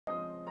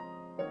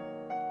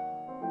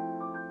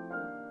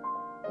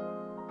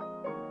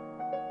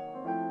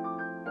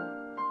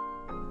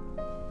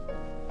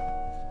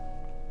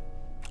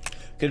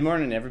Good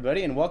morning,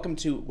 everybody, and welcome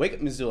to Wake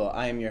Up Missoula.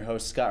 I am your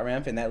host, Scott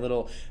Ranf, and that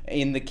little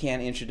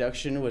in-the-can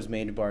introduction was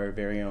made by our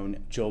very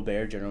own Joel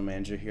Baer, General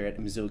Manager here at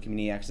Missoula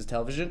Community Access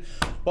Television.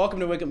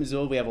 Welcome to Wake Up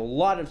Missoula. We have a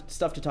lot of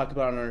stuff to talk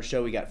about on our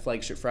show. We got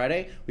Flagship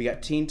Friday, we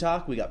got Teen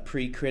Talk, we got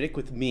Pre-Critic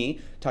with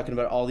me, talking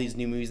about all these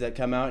new movies that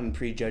come out and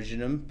prejudging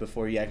them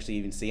before you actually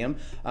even see them.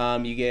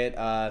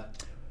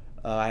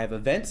 I have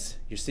events,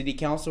 your city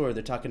council, where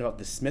they're talking about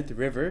the Smith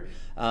River.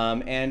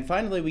 And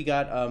finally, we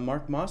got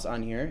Marc Moss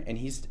on here, and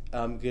he's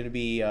going to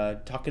be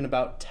talking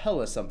about tell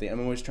us something.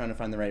 I'm always trying to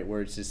find the right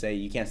words to say.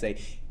 You can't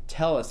say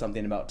tell us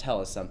something about tell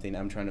us something.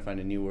 I'm trying to find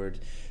a new word.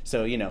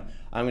 So,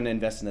 I'm going to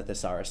invest in the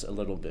thesaurus a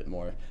little bit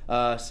more.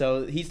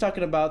 So he's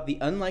talking about the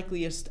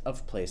unlikeliest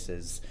of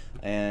places.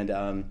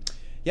 And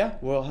yeah,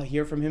 we'll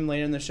hear from him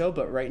later in the show.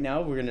 But right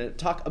now, we're going to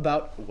talk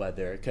about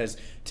weather. Because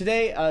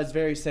today is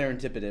very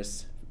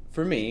serendipitous.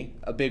 For me,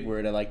 a big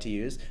word I like to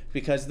use,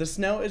 because the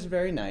snow is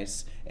very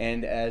nice,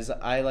 and as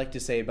I like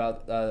to say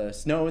about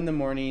snow in the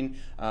morning,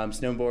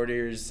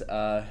 snowboarders,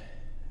 I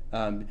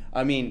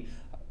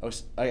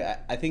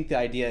think the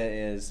idea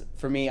is,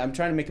 for me, I'm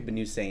trying to make up a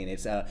new saying.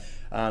 It's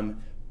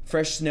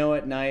fresh snow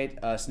at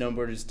night,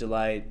 snowboarders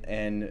delight,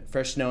 and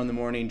fresh snow in the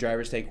morning,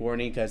 drivers take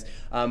warning, because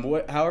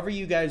however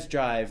you guys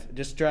drive,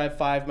 just drive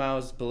 5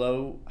 miles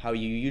below how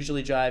you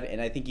usually drive, and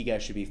I think you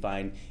guys should be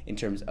fine in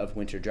terms of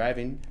winter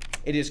driving.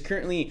 It is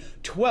currently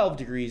 12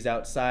 degrees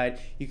outside.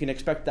 You can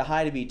expect the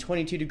high to be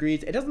 22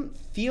 degrees. It doesn't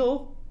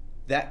feel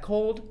that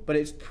cold, but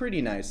it's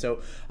pretty nice.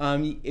 So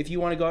if you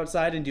want to go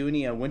outside and do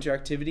any winter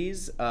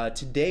activities,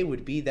 today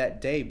would be that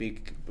day,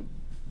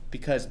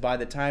 because by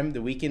the time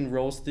the weekend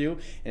rolls through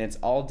and it's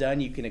all done,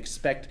 you can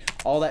expect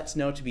all that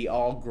snow to be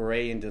all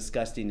gray and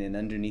disgusting and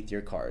underneath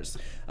your cars.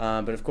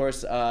 But of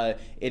course,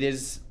 it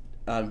is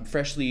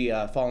freshly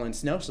fallen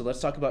snow, so let's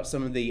talk about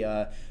some of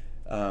the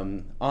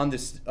on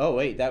this. Oh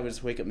wait, that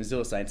was Wake Up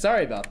Missoula sign.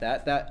 Sorry about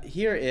that. That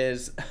here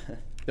is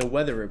the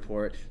weather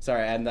report.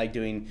 Sorry, I'm like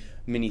doing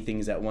many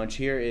things at once.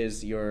 Here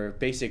is your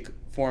basic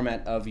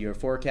format of your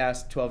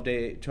forecast. 12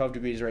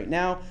 degrees right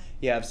now.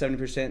 You have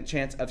 70%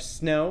 chance of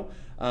snow,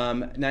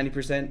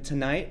 90%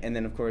 tonight, and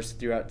then of course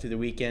through the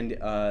weekend,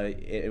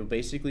 it will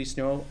basically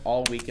snow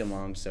all weekend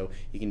long. So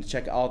you can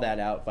check all that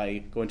out by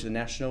going to the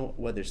National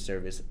Weather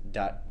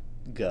Service.gov.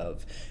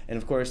 And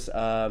of course,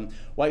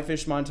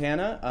 Whitefish,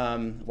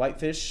 Montana,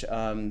 Whitefish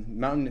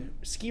Mountain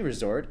Ski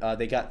Resort,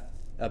 they got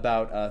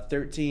about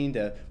 13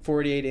 to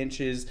 48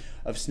 inches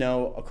of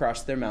snow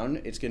across their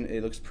mountain.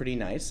 It looks pretty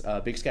nice.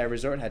 Big Sky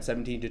Resort had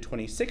 17 to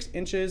 26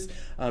 inches.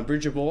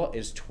 Bridger Bowl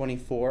is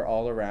 24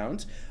 all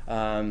around.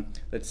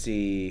 Let's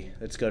see.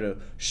 Let's go to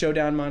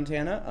Showdown,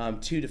 Montana.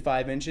 2 to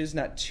 5 inches,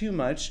 not too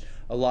much.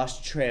 A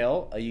Lost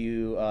Trail,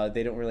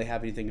 they don't really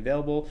have anything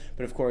available,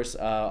 but of course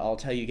I'll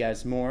tell you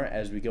guys more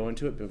as we go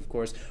into it. But of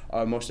course,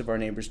 most of our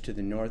neighbors to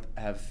the north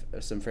have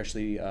some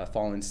freshly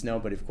fallen snow,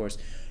 but of course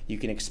you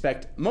can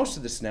expect most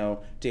of the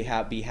snow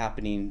to be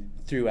happening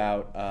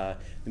throughout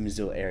the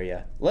Missoula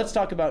area. Let's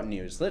talk about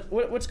news.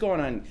 What's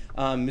going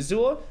on?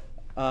 Missoula,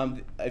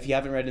 if you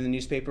haven't read in the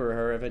newspaper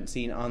or haven't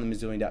seen on the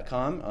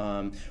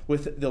Missoulian.com,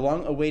 with the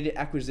long-awaited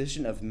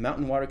acquisition of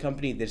Mountain Water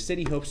Company, the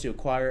city hopes to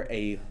acquire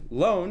a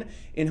loan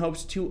in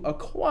hopes to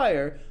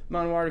acquire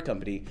Mountain Water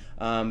Company.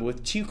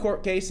 With 2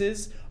 court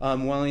cases,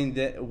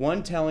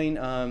 one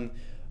telling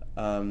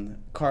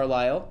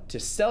Carlisle to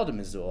sell to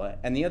Missoula,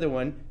 and the other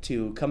one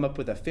to come up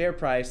with a fair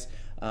price,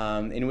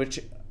 in which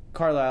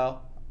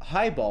Carlisle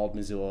highballed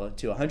Missoula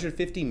to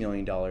 $150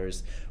 million,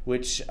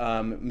 which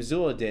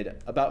Missoula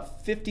did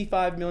about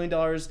 $55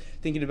 million,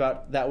 thinking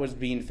about that was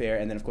being fair,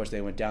 and then of course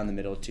they went down the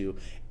middle to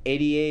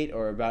 88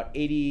 or about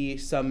 80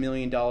 some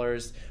million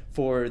dollars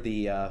for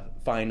the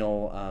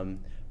final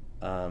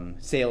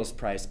sales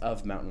price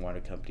of Mountain Water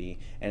Company.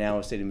 And now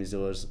the state of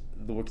Missoula's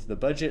looked through the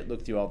budget,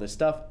 looked through all this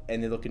stuff,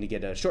 and they're looking to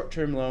get a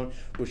short-term loan,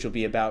 which will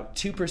be about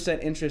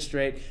 2% interest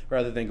rate,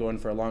 rather than going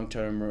for a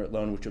long-term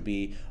loan, which will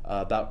be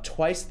about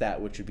twice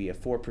that, which would be a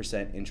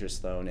 4%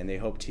 interest loan. And they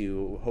hope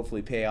to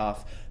hopefully pay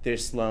off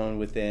this loan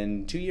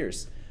within 2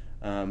 years.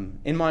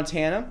 In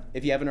Montana,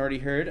 if you haven't already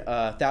heard,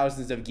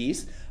 thousands of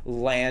geese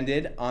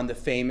landed on the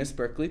famous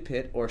Berkeley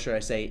Pit, or should I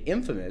say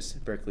infamous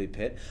Berkeley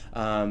Pit.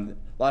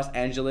 Los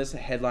Angeles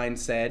headline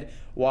said,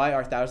 "Why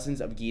are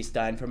thousands of geese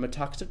dying from a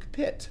toxic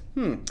pit?"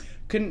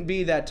 Couldn't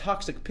be that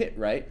toxic pit,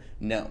 right?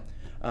 No.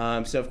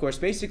 So of course,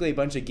 basically a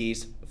bunch of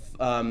geese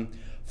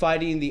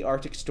fighting the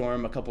Arctic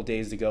storm a couple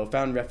days ago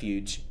found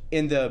refuge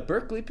in the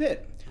Berkeley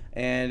Pit,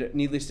 and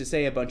needless to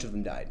say, a bunch of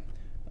them died.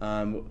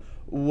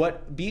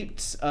 What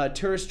beats a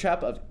tourist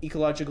trap of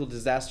ecological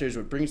disasters,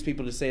 what brings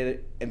people to say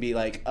it and be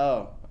like,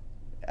 oh,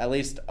 at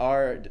least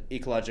our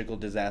ecological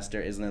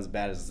disaster isn't as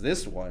bad as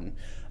this one,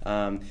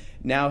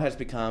 now has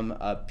become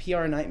a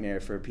PR nightmare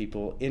for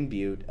people in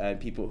Butte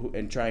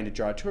and trying to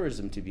draw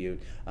tourism to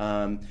Butte,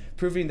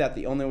 proving that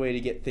the only way to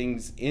get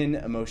things in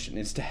motion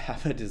is to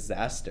have a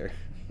disaster.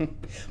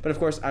 But of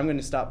course, I'm going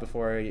to stop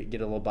before I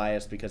get a little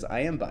biased because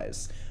I am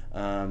biased.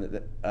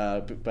 But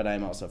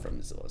I'm also from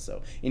Missoula.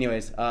 So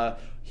anyways,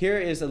 here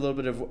is a little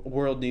bit of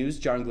world news.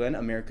 John Glenn,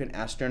 American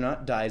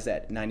astronaut, dies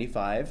at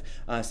 95.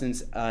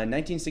 Since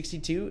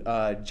 1962,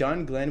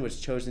 John Glenn was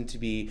chosen to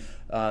be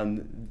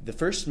the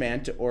first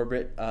man to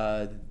orbit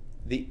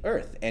the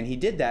Earth, and he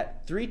did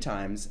that 3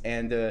 times,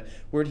 and the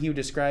word he would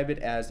describe it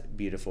as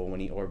beautiful when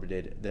he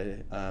orbited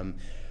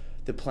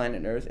the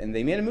planet Earth. And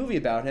they made a movie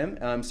about him,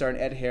 starring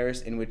Ed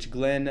Harris, in which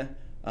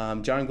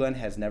John Glenn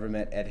has never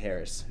met Ed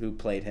Harris, who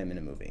played him in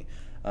a movie.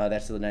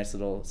 That's a nice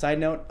little side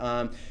note.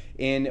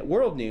 In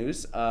world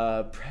news,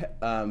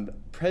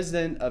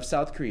 President of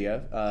South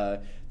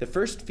Korea, the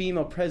first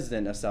female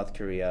president of South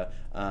Korea,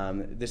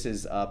 this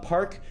is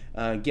Park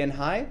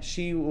Geun-hye.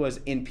 She was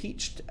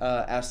impeached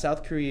as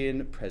South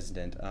Korean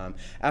president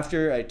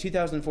after a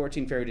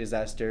 2014 ferry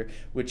disaster,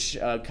 which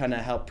kind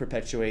of helped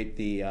perpetuate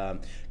the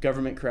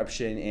government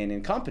corruption and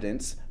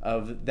incompetence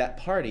of that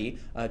party.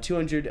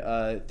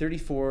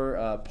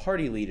 234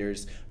 party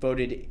leaders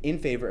voted in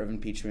favor of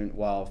impeachment,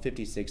 while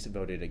 56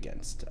 voted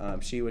against.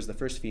 She was the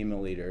first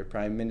female leader.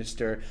 Prime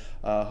Minister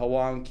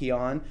Hwang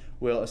Kee-on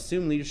will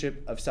assume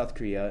leadership of South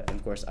Korea. And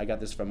of course, I got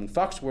this from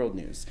Fox World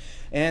News.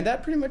 And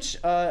that pretty much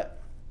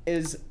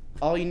is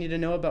all you need to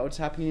know about what's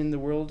happening in the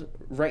world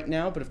right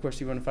now. But of course,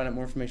 if you want to find out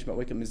more information about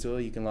Wake Up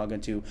Missoula, you can log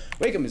on to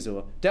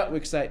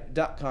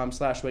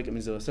wakeupmissoula.wixsite.com/Wake Up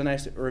Missoula. So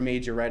nice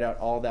major write out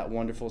all that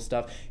wonderful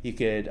stuff. You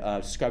could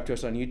subscribe to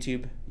us on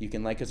YouTube. You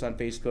can like us on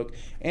Facebook.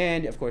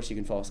 And of course, you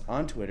can follow us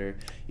on Twitter.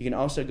 You can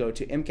also go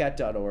to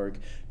mcat.org.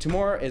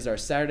 Tomorrow is our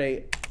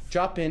Saturday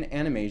drop-in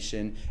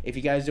animation. If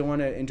you guys don't want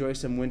to enjoy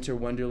some winter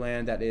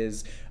wonderland that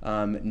is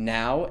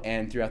now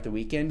and throughout the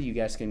weekend, you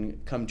guys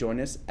can come join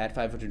us at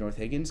 500 North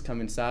Higgins.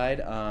 Come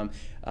inside.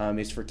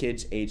 It's for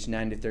kids aged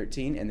 9 to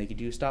 13, and they can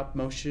do stop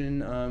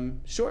motion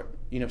short.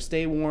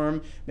 Stay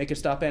warm, make a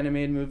stop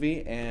animated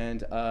movie,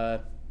 and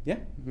yeah, I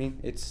mean,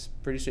 it's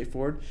pretty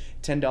straightforward.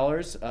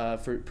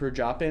 $10 per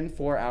drop-in,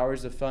 4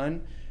 hours of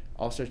fun.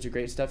 All sorts of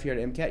great stuff here at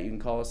MCAT. You can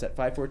call us at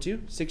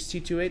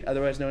 542-6228,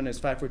 otherwise known as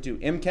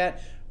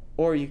 542-MCAT.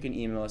 Or you can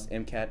email us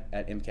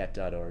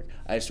mcat@mcat.org.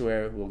 I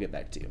swear we'll get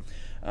back to you.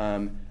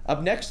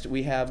 Up next,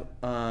 we have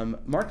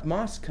Marc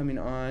Moss coming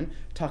on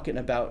talking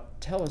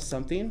about Tell Us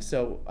Something.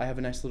 So I have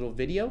a nice little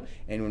video,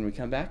 and when we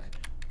come back,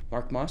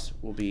 Marc Moss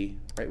will be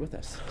right with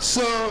us.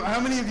 So how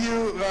many of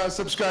you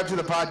subscribe to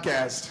the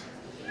podcast?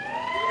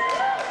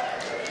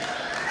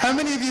 How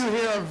many of you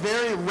hear a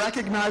very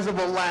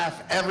recognizable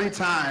laugh every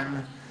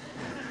time?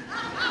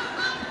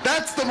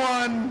 That's the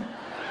one.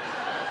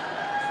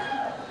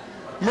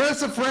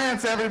 Marissa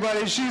France,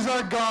 everybody. She's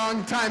our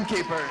gong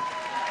timekeeper.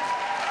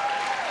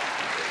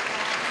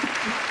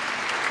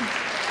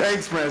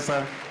 Thanks,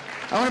 Marissa.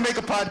 I want to make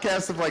a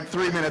podcast of like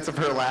 3 minutes of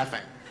her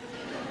laughing.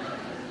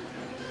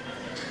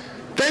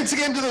 Thanks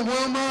again to the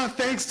Wilma,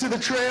 thanks to the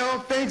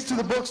Trail, thanks to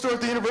the bookstore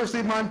at the University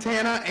of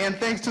Montana, and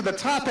thanks to the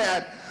Top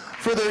Hat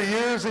for their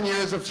years and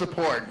years of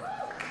support.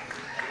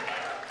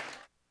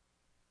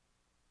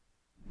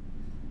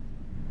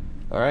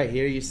 All right,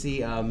 here you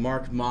see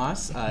Marc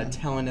Moss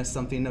telling us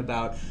something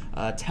about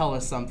Tell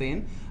Us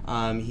Something.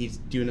 He's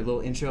doing a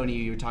little intro, and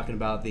you were talking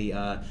about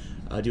the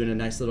doing a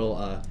nice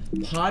little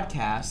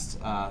podcast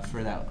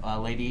for that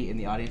lady in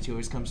the audience who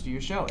always comes to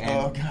your show. And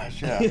oh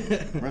gosh, yeah,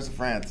 Marissa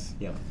France.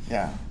 Yep.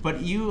 Yeah. But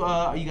you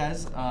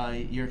guys,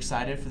 you're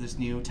excited for this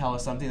new Tell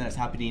Us Something that's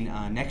happening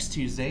next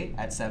Tuesday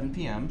at 7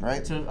 p.m.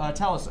 Right. So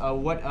tell us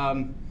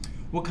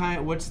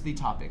what's the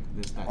topic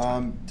this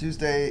time?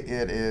 Tuesday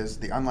it is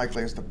the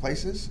Unlikeliest of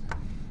Places.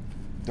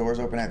 Doors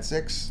open at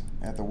 6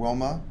 at the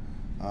Wilma.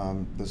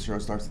 The show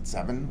starts at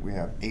 7. We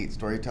have 8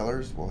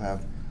 storytellers. We'll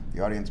have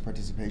the audience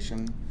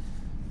participation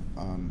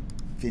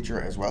feature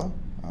as well.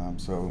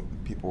 So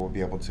people will be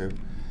able to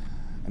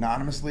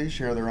anonymously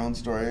share their own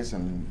stories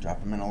and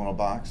drop them in a little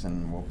box,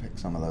 and we'll pick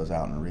some of those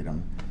out and read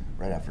them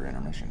right after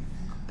intermission.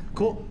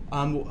 Cool.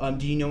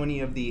 Do you know any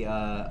of the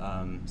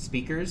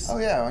speakers? Oh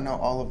yeah, I know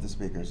all of the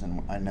speakers,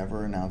 and I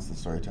never announce the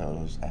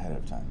storytellers ahead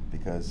of time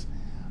because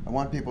I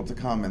want people to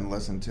come and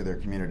listen to their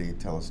community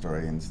tell a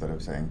story instead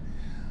of saying,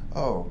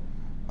 oh,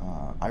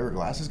 Ira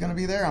Glass is going to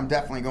be there? I'm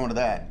definitely going to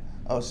that.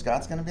 Oh,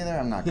 Scott's going to be there?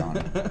 I'm not going.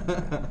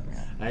 Yeah.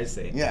 I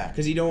see. Yeah.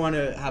 Because you don't want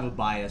to have a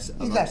bias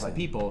amongst Exactly.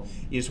 people.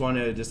 You just want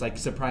to just like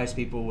surprise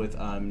people with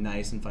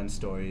nice and fun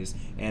stories.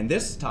 And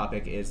this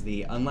topic is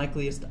the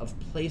unlikeliest of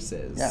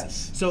places.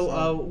 Yes.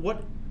 So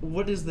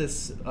what does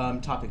this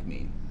topic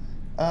mean?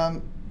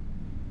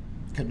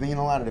 Could mean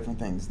a lot of different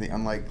things. The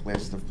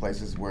unlikeliest of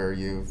places where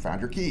you found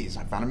your keys.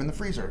 I found them in the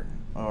freezer.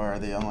 Or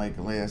the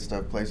unlikeliest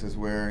of places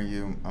where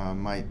you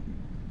might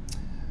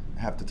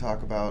have to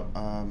talk about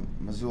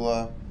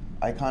Missoula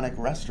iconic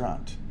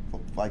restaurant,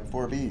 like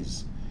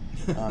 4Bs,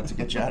 to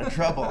get you out of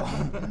trouble.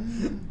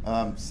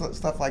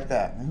 Stuff like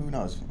that. Who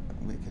knows?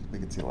 We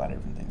could see a lot of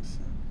different things.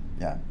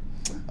 Yeah.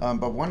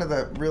 But one of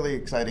the really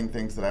exciting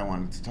things that I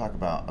wanted to talk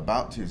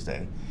about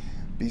Tuesday,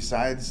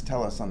 besides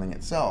Tell Us Something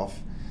itself,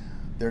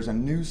 there's a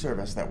new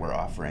service that we're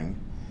offering,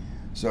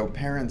 so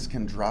parents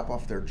can drop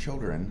off their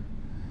children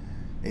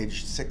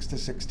aged 6 to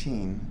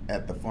 16,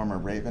 at the former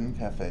Raven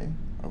Cafe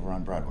over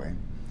on Broadway,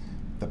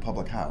 the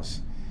Public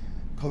House.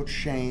 Coach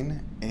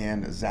Shane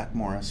and Zach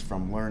Morris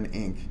from Learn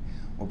Inc.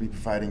 will be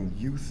providing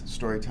youth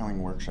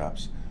storytelling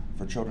workshops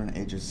for children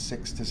ages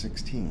 6 to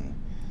 16.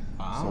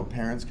 Wow. So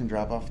parents can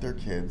drop off their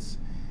kids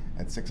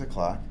at 6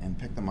 o'clock and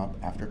pick them up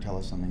after Tell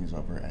Us Something is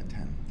over at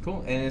 10.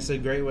 Cool, and it's a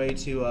great way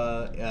to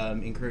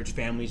encourage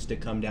families to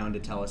come down to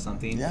Tell Us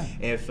Something. Yeah.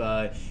 If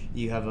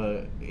you have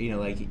a,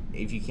 like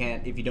if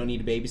you don't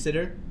need a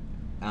babysitter,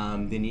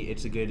 then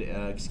it's a good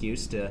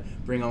excuse to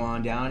bring them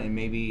on down, and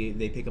maybe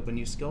they pick up a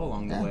new skill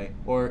along the way.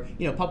 Or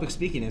public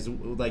speaking is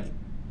like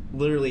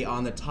literally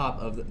on the top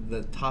of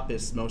the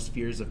toppest most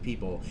fears of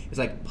people. It's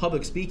like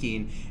public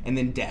speaking and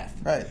then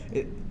death. Right.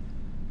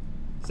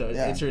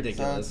 It's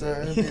ridiculous.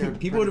 So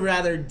people would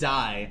rather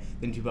die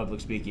than do public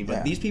speaking,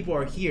 but these people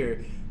are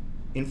here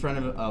in front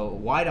of a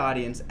wide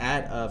audience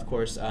at, of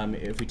course,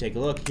 if we take a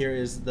look, here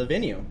is the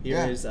venue.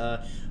 Here is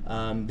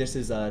this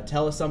is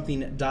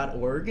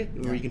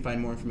tellussomething.org, where you can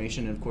find more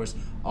information, and of course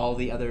all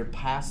the other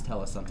past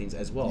Tell Us Somethings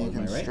as well. You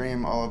can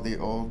stream all of the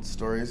old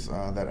stories,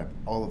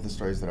 all of the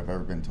stories that have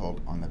ever been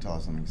told on the Tell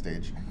Us Something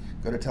stage.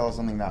 Go to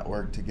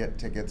tellussomething.org to get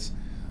tickets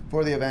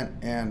for the event,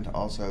 and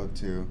also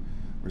to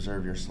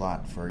reserve your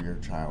slot for your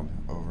child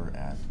over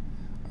at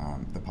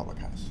the Public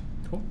House.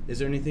 Cool. Is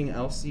there anything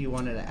else you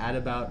wanted to add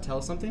about Tell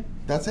Us Something?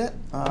 That's it.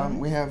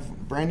 We have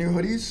brand new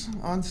hoodies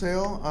on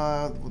sale.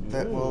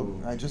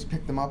 I just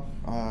picked them up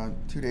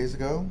 2 days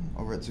ago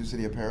over at Sioux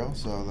City Apparel.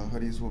 So the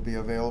hoodies will be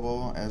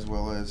available, as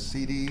well as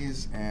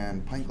CDs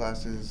and pint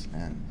glasses.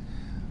 And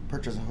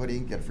purchase a hoodie,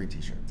 get a free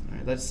T-shirt. All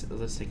right, let's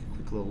take a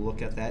quick little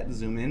look at that.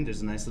 Zoom in.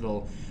 There's a nice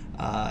little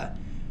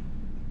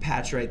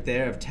patch right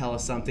there of Tell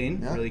Us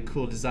Something. Yeah. Really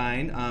cool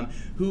design.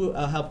 Who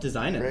helped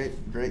design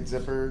it? Great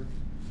zipper.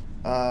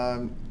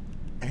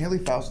 Haley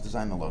Faust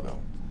designed the logo,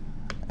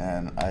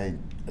 and I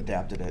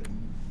adapted it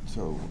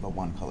to the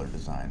one color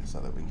design so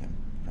that we can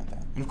print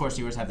that. And of course,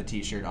 yours have the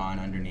T-shirt on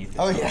underneath.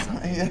 Oh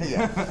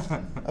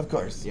yeah, of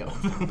course. Yep.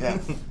 Yeah.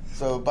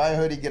 So buy a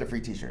hoodie, get a free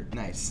T-shirt.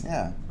 Nice.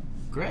 Yeah.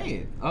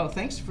 Great. Oh,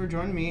 thanks for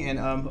joining me. And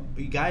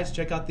you guys,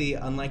 check out the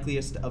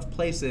Unlikeliest of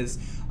Places,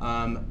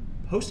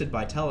 hosted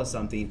by Tell Us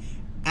Something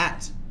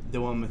at the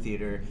Wilma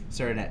Theater,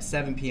 starting at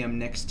 7 p.m.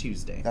 next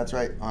Tuesday. That's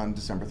right, on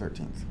December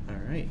 13th. All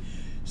right.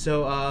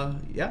 So,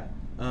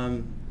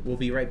 we'll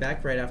be right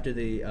back right after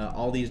the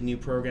all these new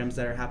programs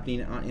that are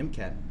happening on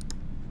MCAT.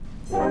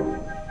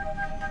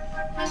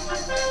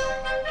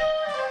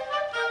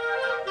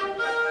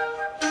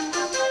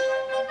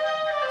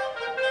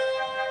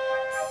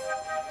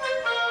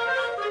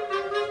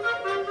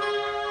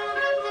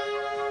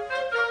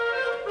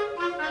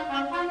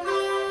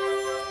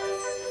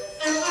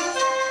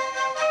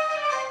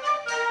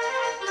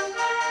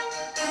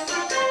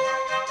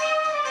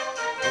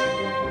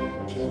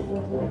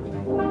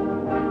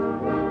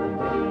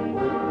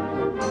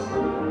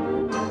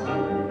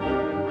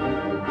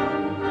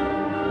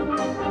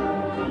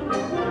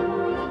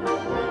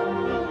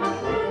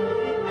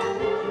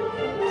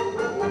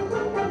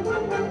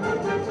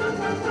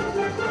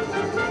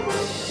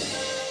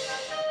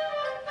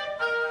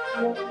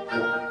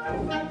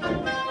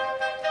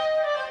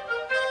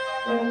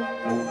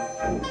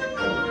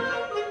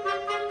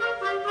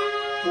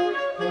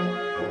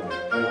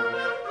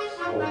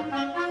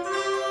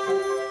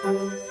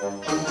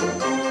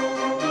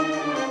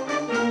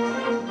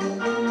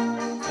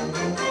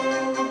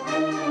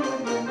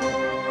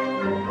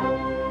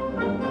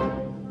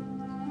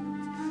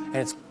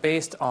 And it's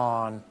based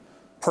on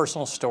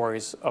personal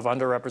stories of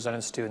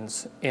underrepresented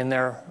students in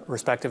their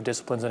respective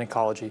disciplines in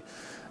ecology,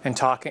 and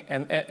talking,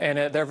 and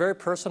they're very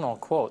personal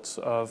quotes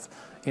of,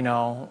 you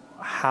know,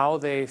 how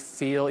they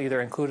feel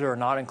either included or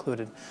not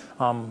included,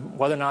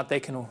 whether or not they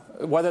can,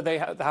 whether they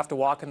have to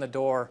walk in the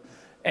door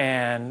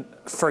and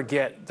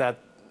forget that,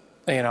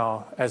 you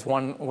know, as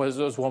one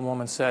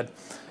woman said,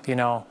 you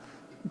know,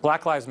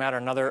 Black Lives Matter,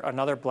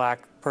 another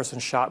black person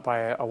shot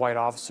by a white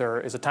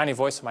officer is a tiny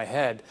voice in my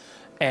head,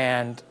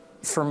 and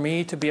for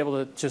me to be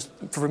able to just,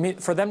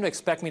 for them to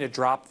expect me to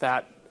drop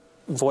that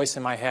voice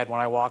in my head when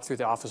I walk through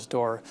the office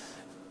door,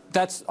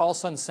 that's all of a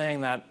sudden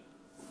saying that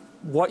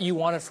what you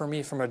wanted from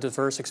me from a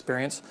diverse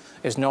experience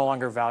is no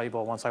longer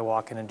valuable once I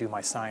walk in and do my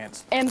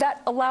science. And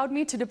that allowed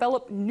me to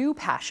develop new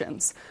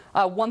passions.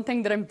 One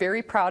thing that I'm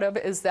very proud of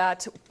is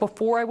that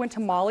before I went to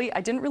Mali,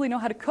 I didn't really know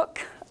how to cook.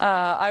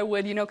 I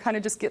would, you know, kind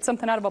of just get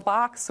something out of a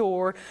box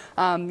or,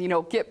 you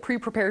know, get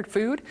pre-prepared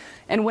food.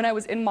 And when I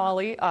was in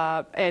Mali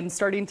and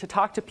starting to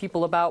talk to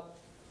people about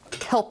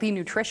healthy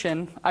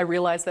nutrition, I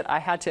realized that I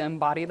had to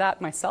embody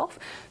that myself.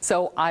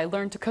 So I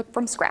learned to cook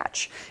from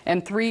scratch.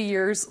 And 3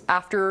 years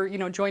after, you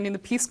know, joining the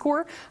Peace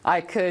Corps,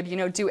 I could, you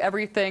know, do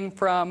everything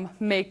from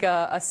make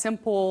a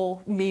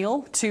simple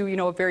meal to, you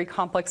know, a very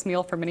complex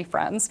meal for many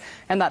friends.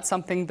 And that's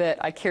something that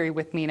I carry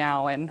with me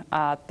now, and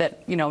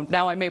that, you know,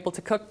 now I'm able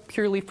to cook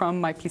purely from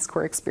my Peace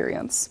Corps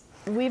experience.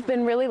 We've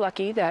been really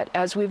lucky that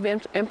as we've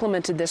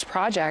implemented this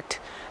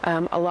project,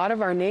 a lot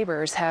of our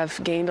neighbors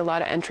have gained a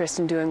lot of interest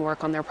in doing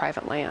work on their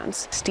private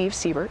lands. Steve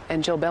Siebert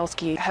and Jill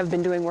Belsky have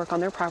been doing work on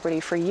their property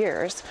for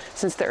years,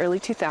 since the early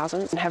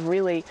 2000s, and have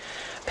really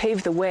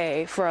paved the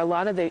way for a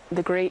lot of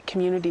the great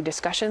community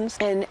discussions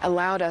and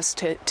allowed us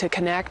to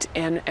connect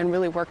and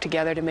really work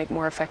together to make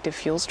more effective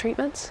fuels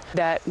treatments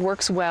that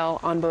works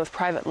well on both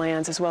private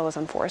lands as well as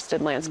on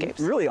forested landscapes.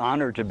 Really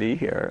honored to be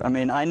here. I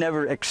mean, I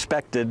never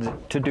expected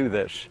to do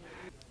this.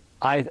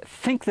 I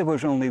think there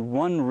was only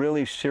one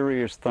really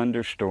serious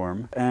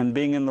thunderstorm, and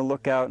being in the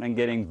lookout and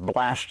getting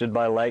blasted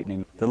by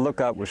lightning, the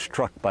lookout was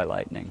struck by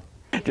lightning.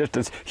 Just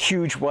this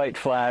huge white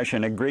flash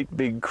and a great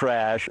big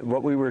crash.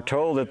 What we were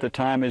told at the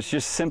time is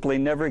just simply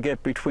never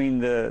get between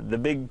the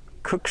big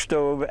cook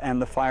stove and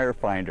the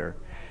firefinder,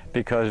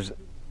 because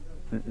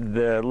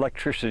the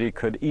electricity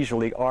could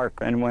easily arc,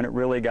 and when it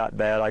really got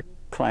bad, I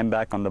climbed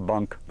back on the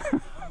bunk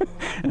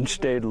and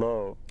stayed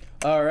low.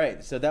 All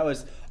right, so that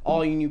was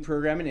all your new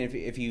programming. And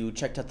if you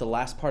checked out the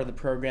last part of the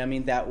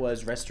programming, that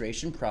was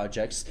restoration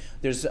projects.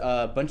 There's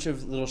a bunch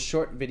of little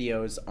short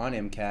videos on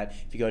MCAT.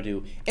 If you go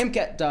to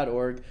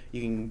MCAT.org,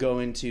 you can go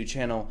into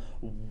channel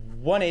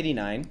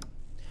 189.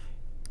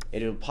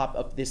 It'll pop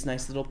up this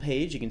nice little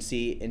page. You can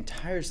see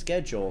entire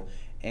schedule,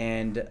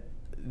 and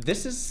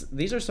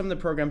these are some of the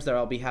programs that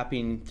will be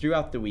happening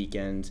throughout the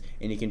weekend,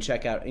 and you can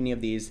check out any of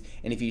these.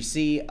 And if you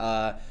see,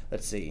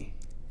 let's see,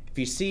 if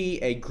you see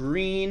a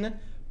green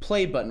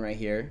play button right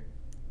here,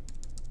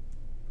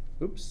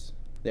 oops,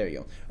 there you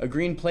go, a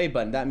green play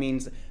button, that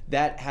means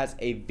that has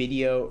a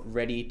video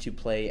ready to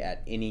play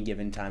at any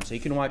given time. So you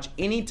can watch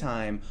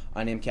anytime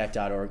on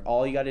MCAT.org.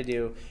 All you got to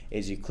do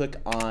is you click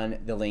on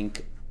the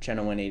link,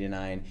 channel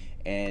 189,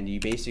 and you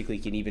basically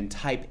can even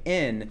type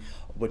in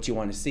what you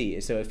want to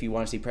see. So if you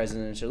want to see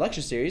presidential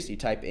lecture series, you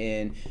type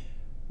in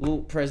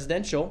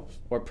presidential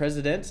or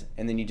president,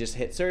 and then you just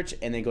hit search,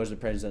 and then it goes to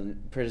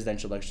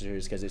presidential lecture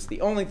series, because it's the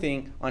only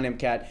thing on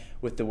MCAT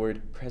with the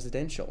word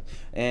presidential.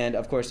 And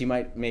of course, you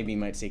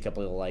might see a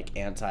couple of like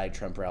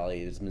anti-Trump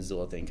rallies,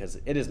 Missoula thing, because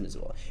it is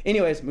Missoula.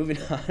 Anyways, moving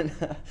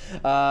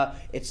on.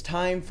 It's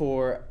time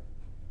for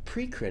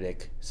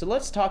Pre-Critic. So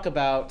let's talk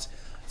about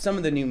some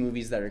of the new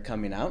movies that are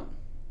coming out.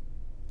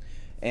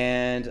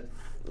 And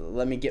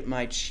let me get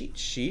my cheat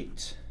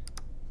sheet.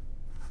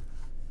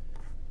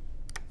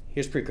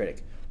 Here's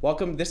Pre-Critic.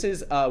 Welcome. This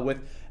is with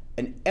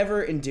an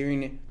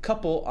ever-endearing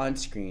couple on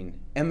screen,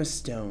 Emma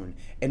Stone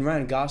and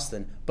Ryan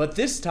Gosling, but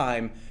this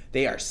time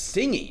they are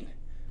singing.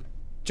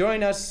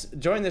 Join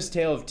this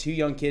tale of two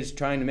young kids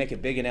trying to make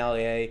it big in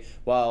LA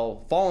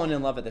while falling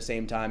in love at the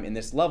same time in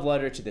this love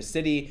letter to the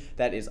city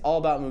that is all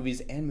about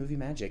movies and movie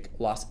magic,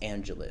 Los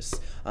Angeles.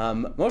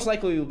 Most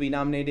likely will be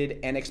nominated,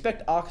 and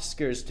expect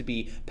Oscars to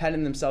be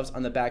patting themselves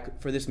on the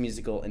back for this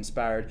musical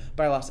inspired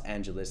by Los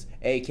Angeles,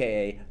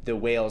 aka the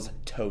whale's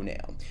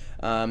toenail.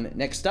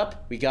 Next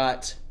up, we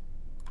got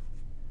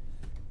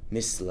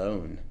Miss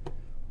Sloane.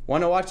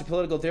 Want to watch a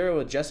political thriller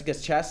with Jessica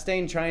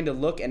Chastain trying to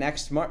look and act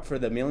smart for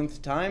the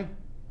millionth time?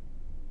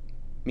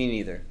 Me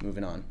neither.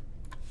 Moving on.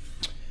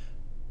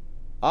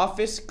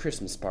 Office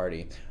Christmas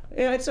Party.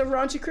 Yeah, it's a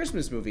raunchy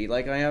Christmas movie.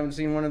 Like, I haven't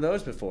seen one of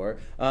those before.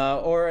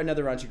 Or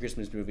another raunchy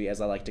Christmas movie, as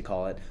I like to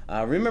call it.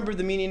 Remember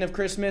the meaning of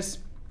Christmas?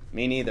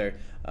 Me neither.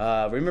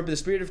 Remember the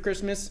spirit of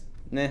Christmas?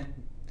 Nah.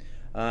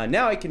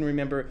 Now I can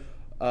remember.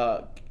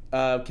 Can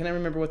I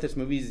remember what this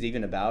movie is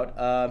even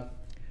about?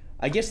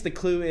 I guess the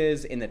clue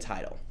is in the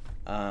title.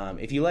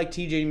 If you like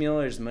T.J.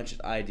 Miller as much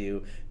as I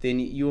do, then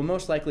you will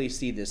most likely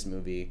see this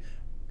movie,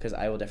 because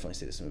I will definitely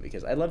see this movie,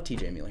 because I love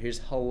T.J. Miller. He's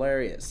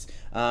hilarious.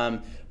 But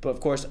of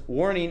course,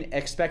 warning,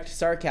 expect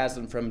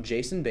sarcasm from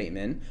Jason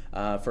Bateman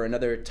for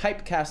another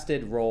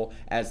typecasted role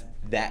as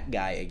that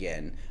guy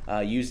again,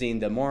 using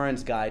the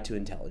moron's guide to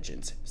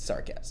intelligence,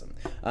 sarcasm.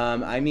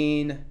 I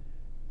mean,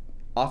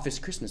 Office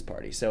Christmas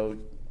Party. So,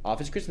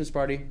 Office Christmas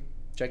Party.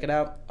 Check it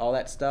out, all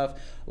that stuff.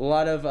 A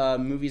lot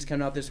of movies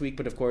coming out this week,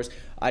 but of course,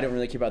 I don't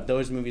really care about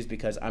those movies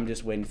because I'm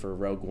just waiting for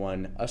Rogue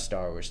One, a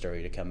Star Wars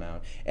story, to come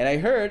out. And I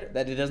heard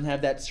that it doesn't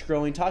have that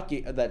scrolling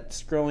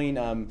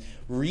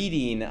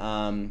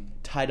reading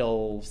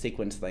title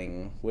sequence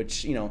thing,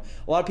 which, you know,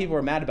 a lot of people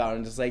are mad about,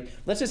 and just like,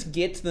 let's just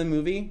get to the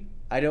movie.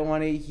 I don't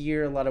want to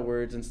hear a lot of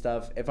words and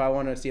stuff. If I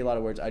want to see a lot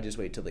of words, I just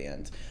wait till the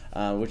end,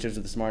 which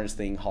is the smartest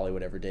thing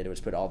Hollywood ever did,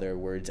 was put all their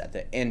words at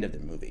the end of the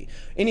movie.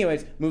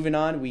 Anyways, moving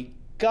on, we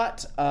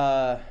got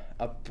a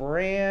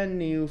brand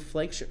new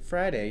Flagship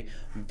Friday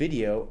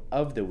video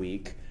of the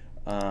week.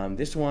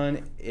 This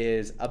one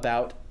is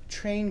about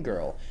Train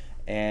Girl,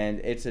 and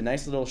it's a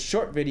nice little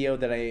short video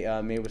that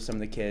I made with some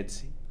of the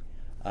kids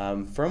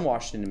from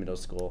Washington Middle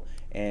School.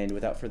 And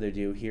without further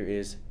ado, here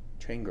is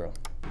Train Girl.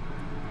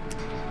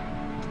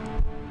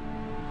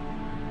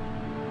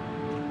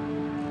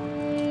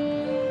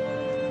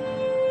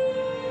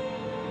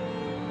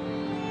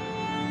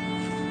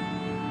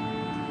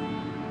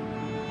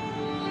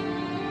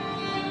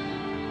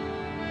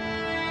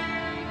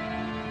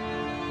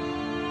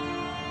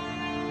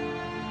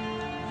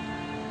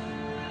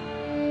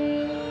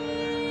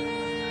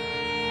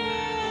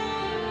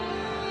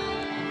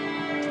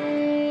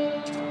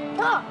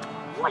 up!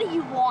 What do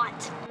you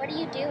want? What are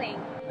you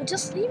doing?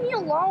 Just leave me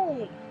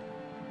alone.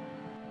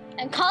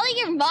 I'm calling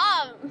your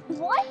mom.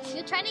 What?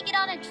 You're trying to get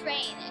on a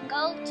train and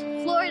go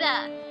to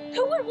Florida.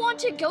 Who would want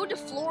to go to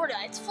Florida?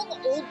 It's full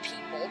of old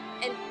people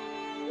and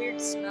weird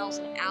smells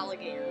and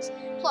alligators.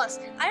 Plus,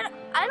 I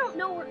don't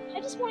know where, I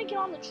just want to get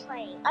on the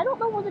train. I don't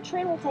know where the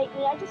train will take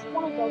me. I just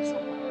want to go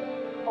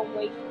somewhere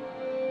away from here.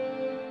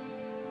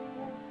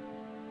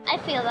 I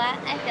feel that.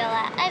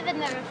 I've been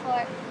there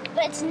before.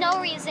 But it's no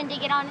reason to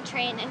get on a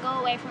train and go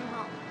away from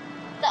home.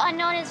 The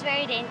unknown is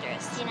very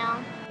dangerous, you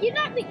know? You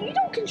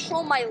don't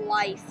control my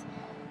life.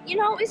 You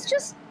know, it's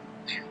just,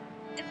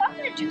 if I'm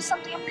gonna do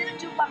something, I'm gonna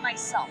do it by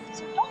myself.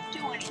 So don't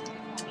do anything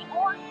for me.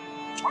 Or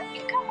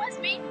you come with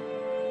me.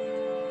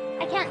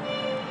 I can't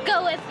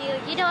go with you.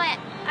 You know what?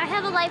 I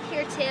have a life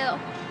here too.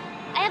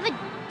 I have a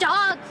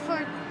dog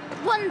for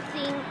one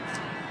thing.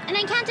 And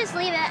I can't just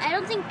leave it. I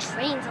don't think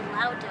trains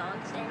allow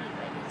dogs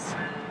anyways.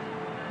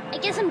 I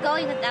guess I'm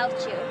going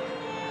without you.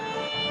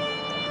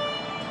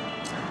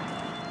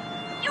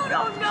 You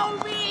don't know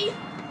me!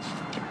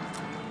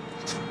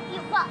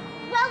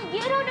 Well,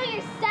 you don't know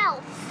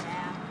yourself.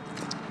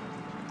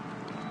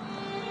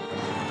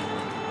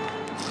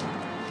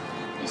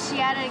 Is she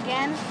at it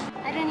again?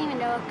 I don't even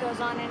know what goes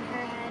on in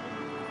her head.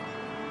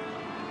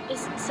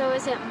 So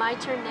is it my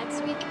turn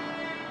next week?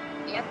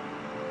 Yep.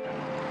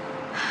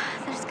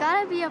 There's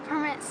gotta be a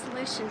permanent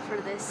solution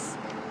for this,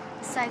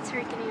 besides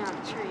her getting on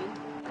the train.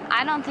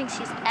 I don't think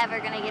she's ever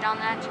gonna get on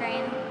that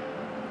train.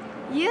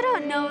 You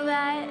don't know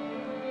that.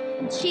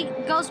 She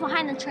goes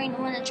behind the train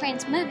when the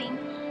train's moving.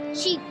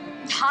 She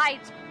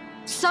hides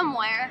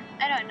somewhere.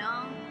 I don't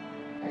know.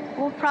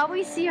 We'll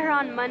probably see her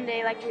on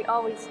Monday like we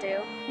always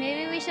do.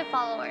 Maybe we should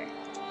follow her.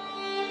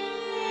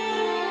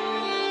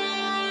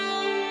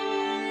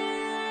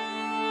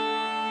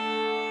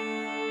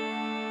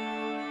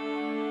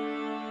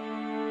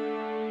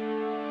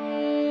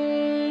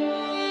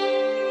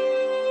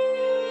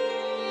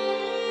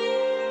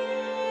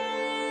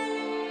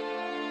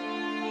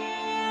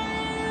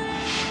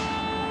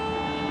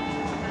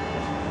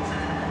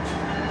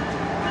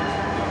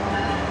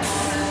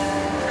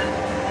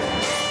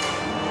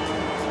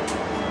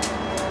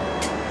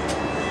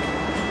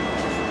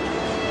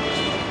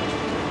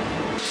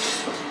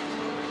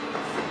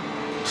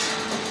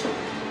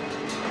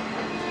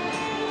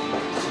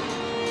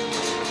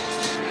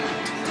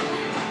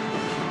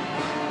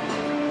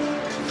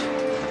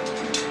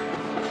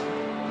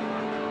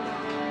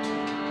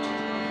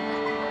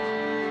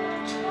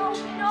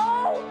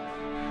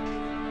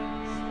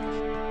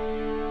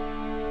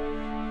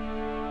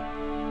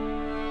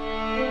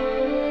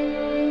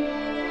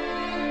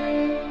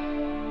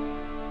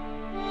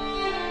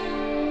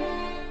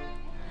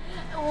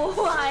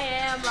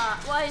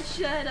 Why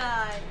should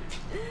I?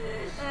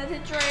 The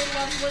train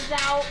left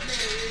without me.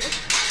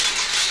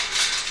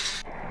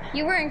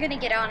 You weren't gonna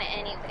get on it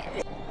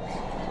anyway.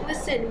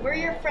 Listen, we're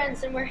your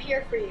friends and we're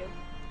here for you.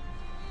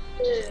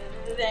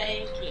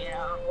 Thank you.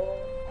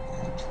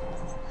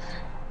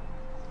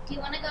 Do you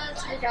want to go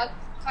to the dog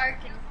park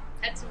and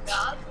pet some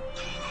dogs?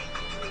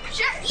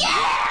 Sure,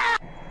 yeah!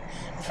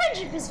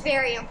 Friendship is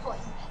very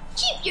important.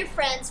 Keep your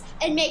friends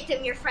and make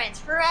them your friends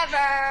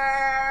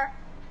forever.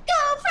 Go,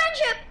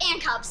 friendship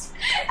and cubs.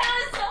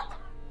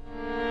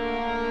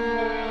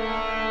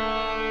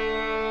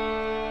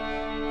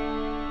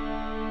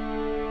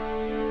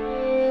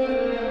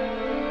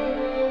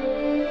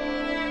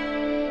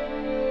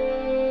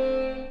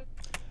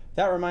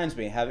 That reminds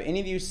me, have any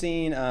of you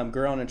seen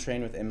Girl on a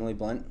Train with Emily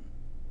Blunt?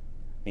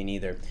 Me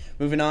neither.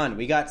 Moving on,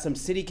 we got some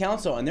city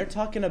council, and they're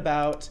talking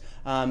about,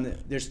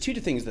 there's two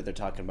things that they're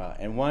talking about,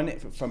 and one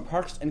from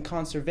Parks and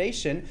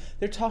Conservation,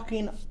 they're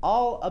talking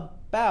all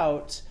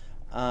about,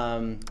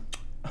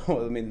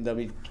 let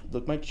me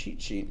look my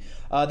cheat sheet.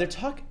 They're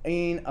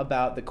talking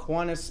about the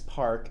Kiwanis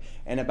Park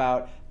and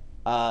about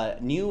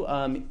new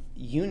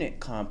unit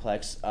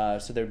complex.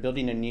 So they're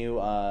building a new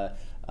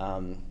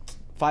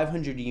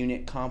 500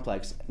 unit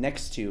complex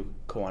next to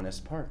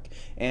Kiwanis Park.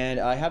 And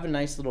I have a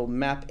nice little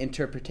map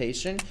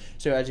interpretation.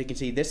 So as you can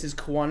see, this is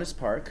Kiwanis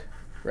Park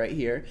right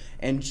here.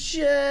 And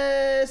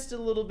just a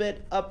little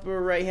bit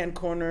upper right hand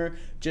corner,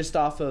 just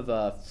off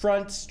of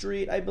Front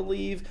Street, I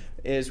believe,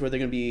 is where they're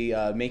going to be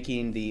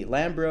making the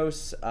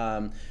Lambros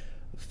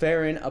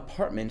Farron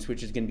Apartments,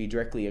 which is going to be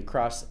directly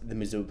across the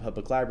Missoula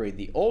Public Library,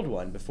 the old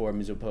one, before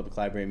Missoula Public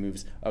Library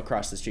moves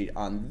across the street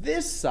on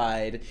this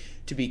side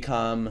to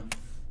become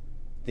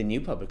the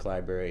new public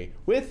library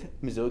with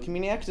Missoula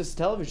Community Access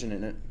Television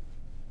in it.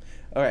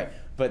 All right,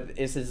 but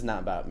this is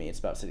not about me. It's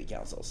about City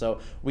Council. So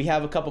we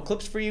have a couple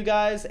clips for you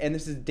guys, and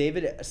this is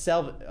David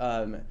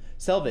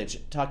Selvage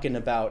talking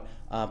about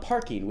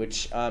parking,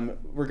 which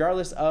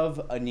regardless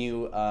of a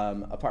new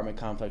apartment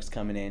complex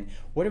coming in,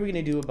 what are we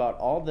going to do about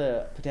all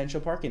the potential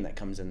parking that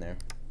comes in there?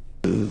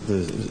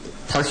 The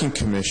Parking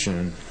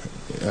Commission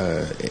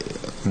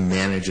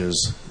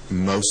manages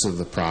most of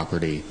the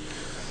property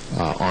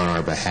on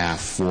our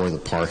behalf for the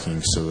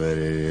parking, so that it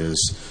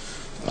is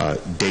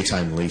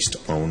daytime leased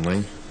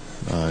only,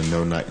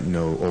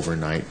 no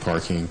overnight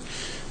parking.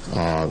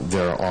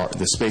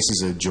 The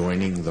spaces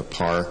adjoining the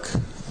park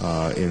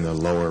in the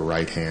lower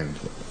right-hand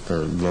or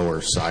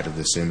lower side of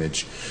this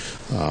image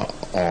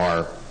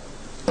are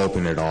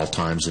open at all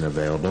times and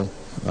available,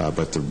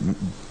 but the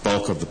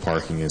bulk of the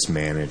parking is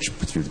managed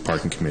through the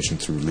Parking Commission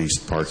through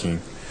leased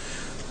parking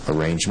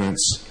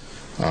arrangements.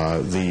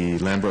 The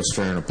Lambros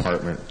Fair and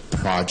Apartment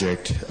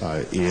project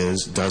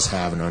does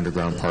have an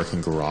underground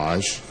parking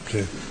garage.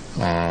 Okay.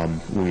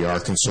 We are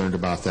concerned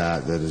about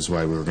that. That is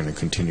why we're going to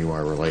continue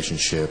our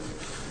relationship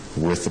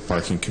with the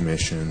Parking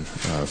Commission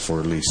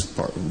for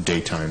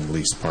daytime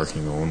leased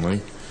parking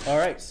only. All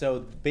right,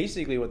 so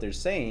basically what they're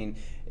saying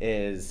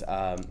is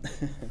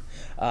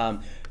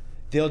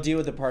they'll deal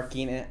with the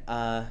parking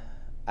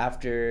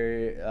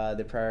after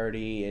the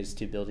priority is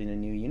to building a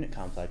new unit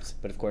complex.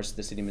 But of course,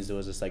 the city of Missoula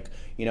is just like,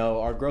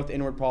 our growth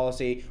inward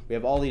policy, we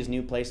have all these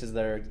new places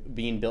that are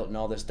being built and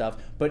all this stuff,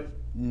 but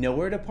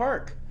nowhere to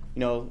park.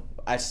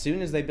 As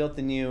soon as they built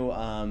the new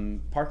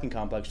parking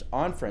complex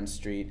on Front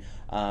Street,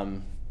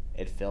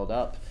 it filled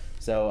up.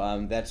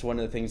 So that's one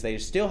of the things they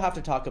still have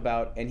to talk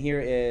about. And here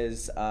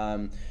is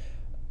a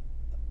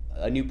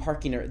new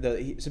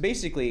parking. So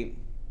basically,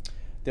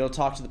 they'll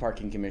talk to the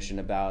Parking Commission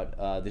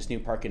about this new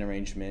parking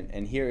arrangement.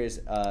 And here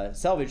is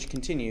Selvage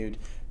continued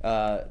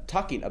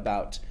talking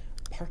about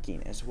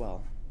parking as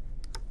well.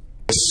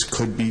 This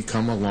could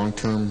become a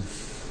long-term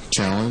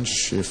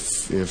challenge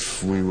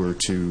if we were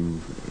to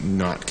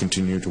not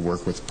continue to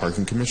work with the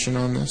Parking Commission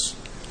on this.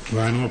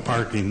 Well, I know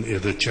parking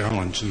is a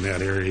challenge in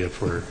that area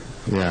for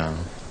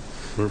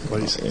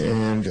places.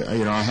 And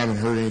I haven't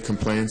heard any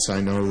complaints.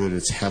 I know that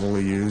it's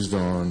heavily used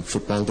on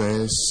football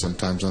days,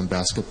 sometimes on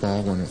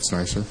basketball when it's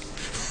nicer.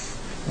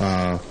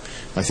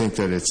 I think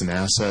that it's an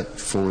asset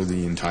for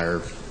the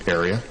entire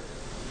area.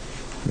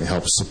 It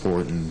helps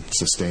support and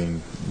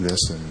sustain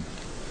this. And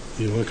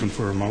you looking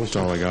for a motion? That's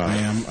all I got. I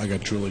am. I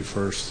got Julie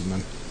first, and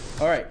then.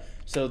 All right.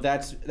 So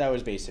that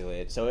was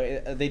basically it.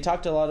 So they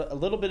talked a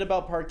little bit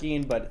about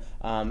parking, but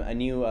a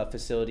new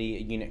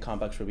facility unit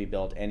complex will be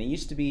built, and it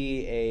used to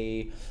be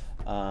a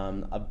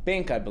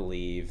bank, I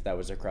believe, that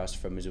was across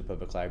from Missoula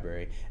Public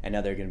Library, and now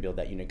they're going to build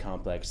that unit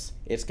complex.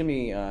 It's going to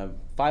be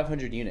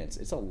 500 units.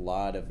 It's a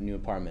lot of new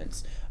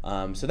apartments.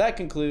 So that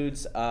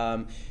concludes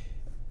Parks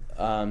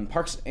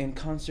and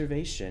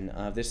Conservation.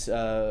 This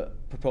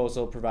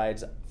proposal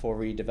provides for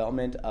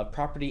redevelopment of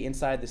property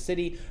inside the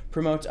city,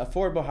 promotes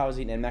affordable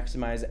housing, and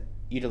maximize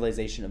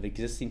utilization of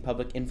existing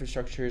public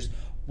infrastructures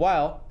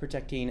while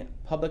protecting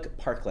public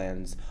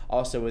parklands.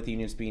 Also, with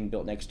units being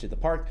built next to the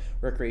park,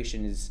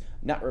 recreation is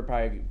not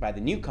required by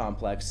the new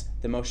complex.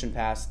 The motion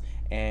passed,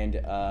 and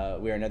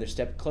we are another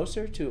step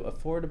closer to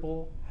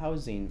affordable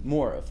housing,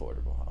 more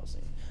affordable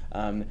housing.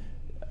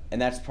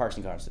 And that's Parks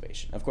and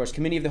Conservation. Of course,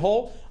 Committee of the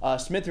Whole,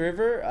 Smith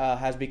River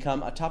has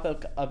become a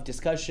topic of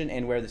discussion,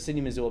 and where the City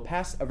of Missoula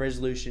passed a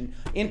resolution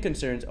in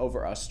concerns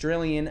over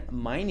Australian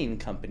mining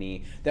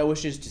company that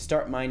wishes to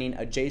start mining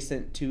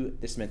adjacent to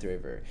the Smith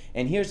River.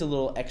 And here's a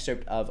little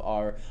excerpt of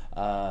our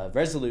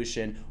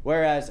resolution.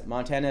 Whereas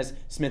Montana's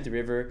Smith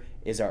River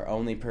is our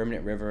only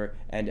permanent river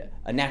and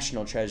a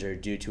national treasure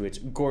due to its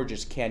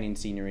gorgeous canyon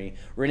scenery,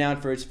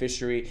 renowned for its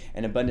fishery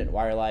and abundant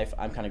wildlife.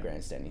 I'm kind of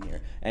grandstanding here.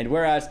 And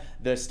whereas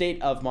the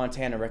state of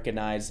Montana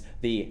recognized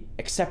the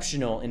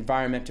exceptional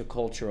environmental,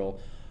 cultural,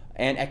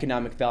 and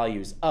economic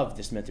values of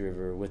the Smith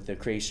River with the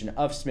creation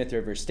of Smith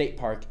River State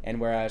Park, and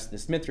whereas the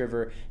Smith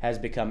River has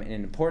become an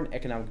important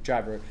economic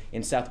driver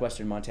in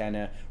southwestern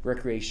Montana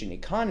recreation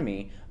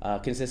economy,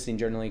 consisting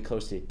generally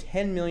close to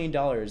 $10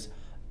 million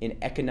in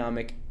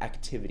economic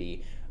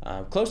activity,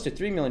 close to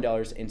 $3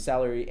 million in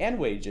salary and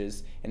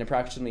wages, and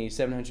approximately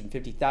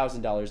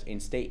 $750,000 in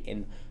state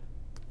and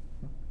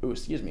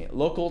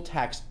local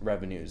tax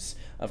revenues.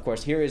 Of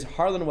course, here is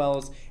Harlan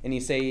Wells, and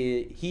he's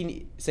saying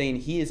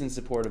he is in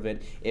support of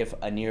it if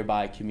the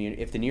nearby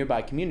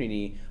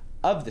community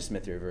of the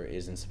Smith River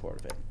is in support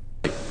of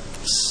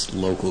it.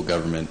 Local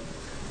government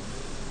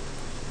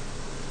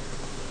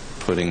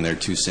putting their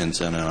 2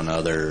 cents in on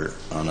other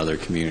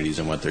communities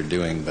and what they're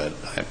doing, but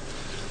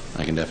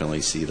I can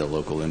definitely see the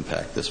local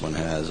impact this one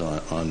has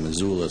on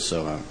Missoula,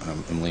 so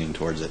I'm leaning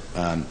towards it.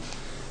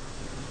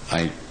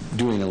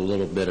 Doing a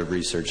little bit of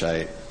research,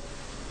 I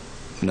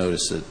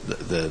noticed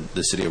that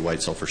the city of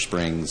White Sulphur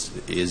Springs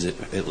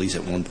at least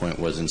at one point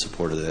was in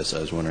support of this. I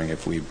was wondering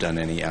if we've done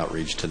any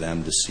outreach to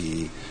them to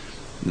see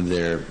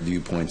their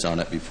viewpoints on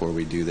it before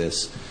we do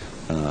this.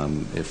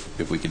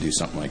 If we could do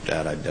something like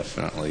that, I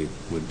definitely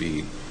would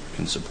be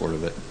in support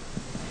of it.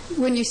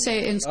 When you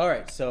say all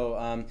right,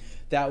 so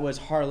that was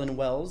Harlan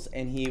Wells,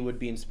 and he would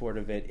be in support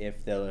of it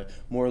if the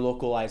more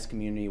localized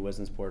community was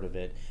in support of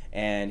it.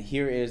 And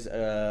here is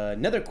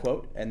another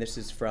quote, and this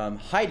is from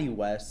Heidi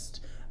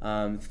West.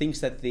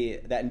 Thinks that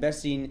that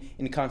investing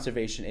in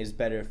conservation is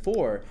better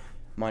for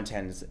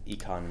Montana's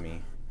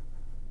economy.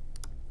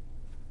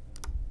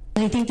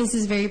 I think this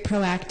is very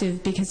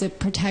proactive because it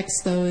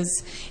protects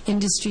those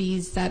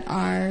industries that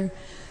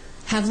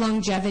have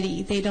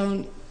longevity. They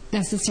don't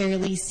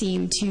necessarily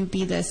seem to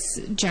be this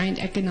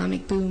giant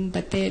economic boom,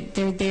 but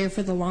they're there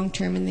for the long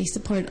term, and they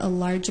support a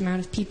large amount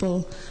of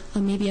people,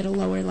 maybe at a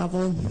lower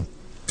level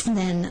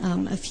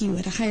than a few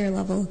at a higher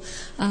level.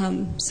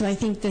 So I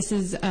think this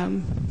is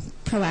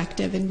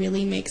proactive and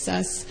really makes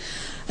us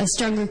a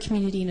stronger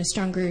community and a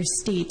stronger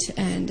state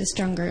and a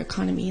stronger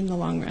economy in the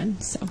long run.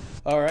 So.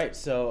 All right,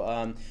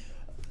 so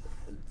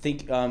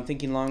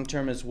thinking long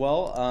term as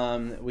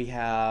well, we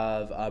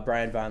have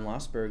Brian Van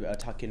Lossberg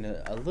talking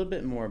a little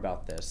bit more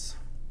about this.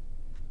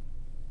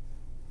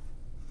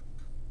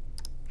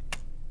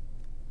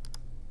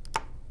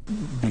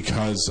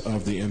 Because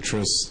of the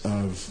interests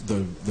of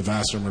the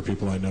vast number of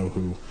people I know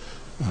who,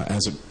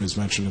 as it is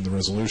mentioned in the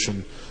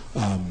resolution,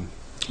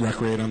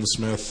 recreate on the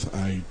Smith.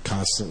 I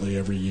constantly,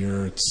 every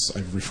year,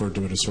 I've referred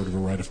to it as sort of a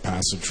rite of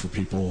passage for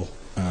people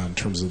in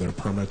terms of their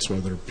permits,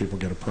 whether people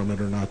get a permit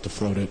or not to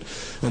float it.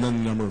 And then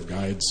the number of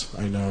guides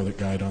I know that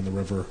guide on the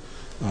river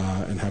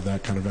and have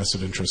that kind of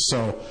vested interest.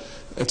 So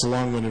it's a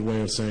long-winded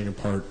way of saying, in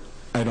part,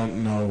 I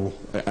don't know,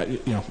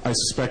 I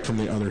suspect from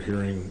the other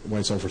hearing,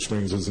 White Sulphur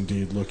Springs is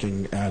indeed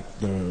looking at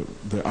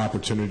the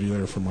opportunity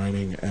there for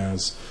mining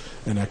as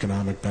an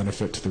economic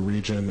benefit to the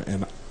region.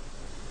 And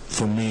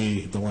for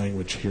me, the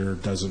language here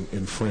doesn't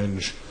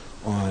infringe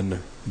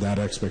on that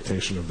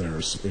expectation of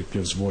theirs. It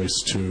gives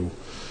voice to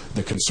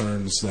the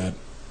concerns that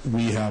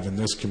we have in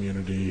this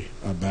community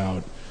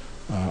about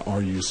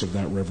our use of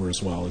that river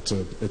as well. It's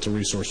a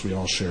resource we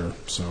all share.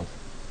 So.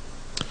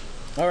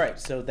 All right,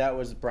 so that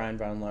was Brian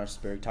Van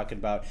Lossberg talking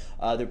about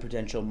other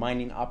potential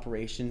mining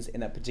operations in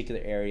that particular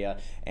area,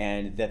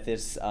 and that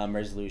this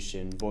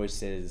resolution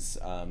voices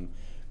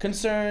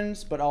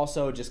concerns, but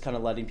also just kind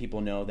of letting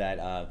people know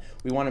that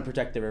we want to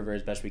protect the river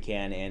as best we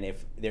can, and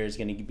if there's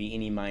going to be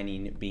any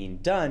mining being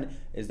done,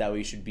 is that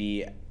we should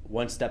be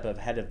one step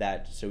ahead of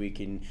that so we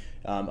can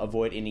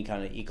avoid any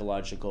kind of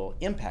ecological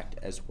impact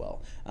as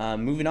well.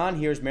 Moving on,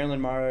 here's Marilyn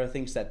Marlowe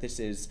thinks that this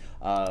is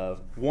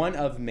one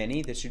of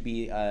many. This should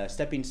be a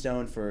stepping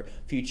stone for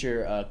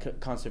future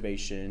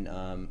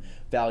conservation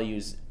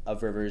values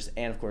of rivers,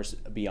 and of course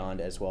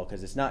beyond as well,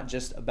 because it's not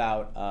just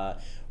about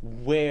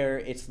where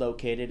it's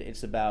located,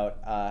 it's about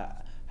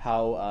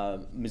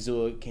how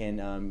Missoula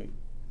can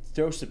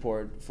throw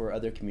support for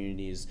other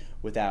communities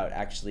without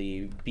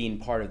actually being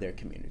part of their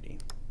community.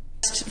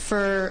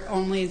 For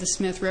only the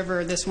Smith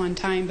River this one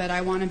time, but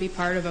I want to be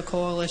part of a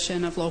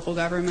coalition of local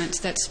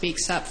governments that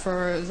speaks up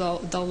for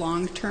the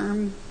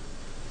long-term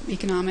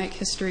economic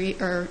history,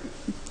 or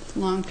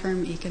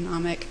long-term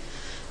economic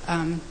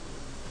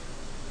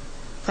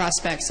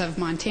prospects of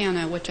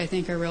Montana, which I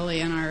think are really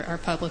in our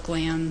public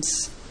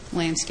lands,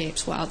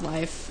 landscapes,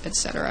 wildlife,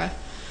 etc.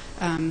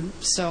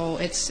 So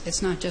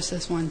it's not just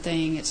this one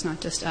thing. It's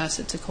not just us.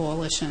 It's a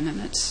coalition, and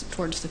it's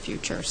towards the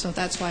future. So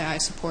that's why I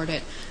support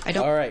it.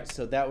 All right.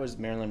 So that was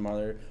Marilyn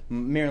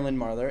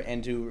Marler,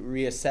 and to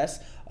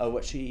reassess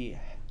what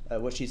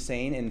she's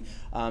saying, and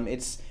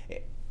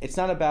it's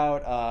not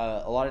about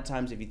a lot of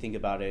times, if you think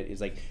about it,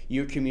 is like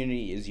your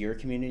community is your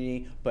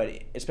community,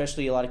 but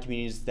especially a lot of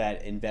communities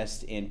that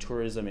invest in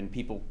tourism and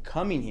people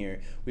coming here,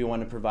 we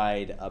want to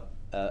provide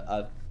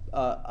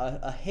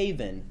a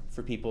haven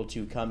for people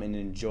to come and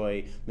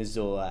enjoy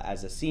Missoula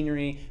as a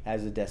scenery,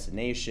 as a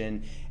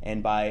destination,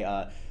 and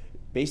by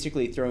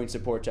basically throwing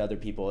support to other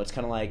people. It's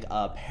kind of like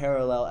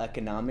parallel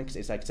economics.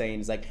 It's like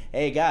saying,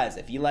 hey guys,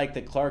 if you like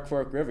the Clark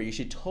Fork River, you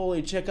should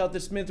totally check out the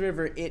Smith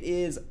River. It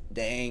is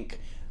dank.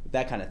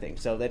 That kind of thing.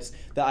 So that's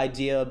the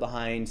idea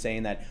behind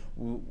saying that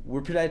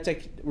we're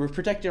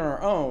protecting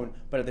our own,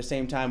 but at the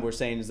same time we're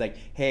saying is like,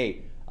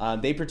 hey,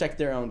 they protect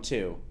their own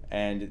too,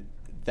 and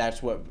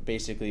that's what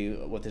basically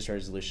what this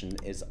resolution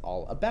is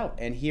all about.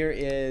 And here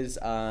is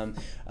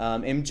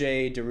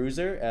MJ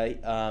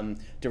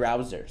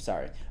DeRouser.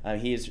 Sorry,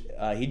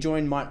 he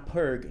joined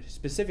Montpurg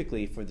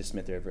specifically for the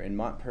Smith River, and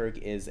Montpurg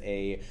is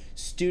a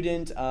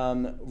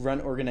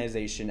student-run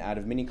organization out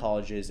of many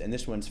colleges, and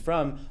this one's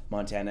from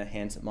Montana,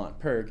 hence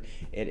Montpurg.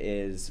 It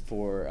is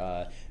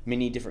for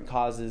many different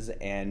causes,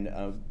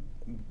 and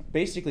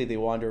basically they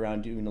wander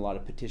around doing a lot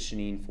of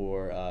petitioning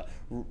for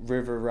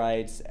river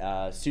rights,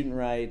 student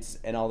rights,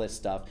 and all this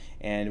stuff.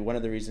 And one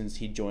of the reasons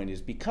he joined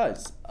is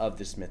because of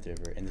the Smith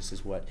River, and this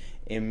is what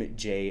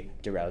MJ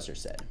DeRouser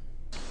said.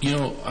 You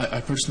know,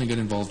 I personally got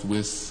involved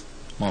with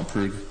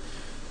Montpurg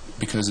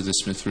because of the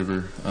Smith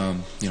River.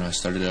 I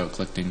started out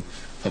collecting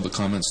public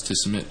comments to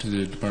submit to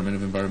the Department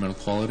of Environmental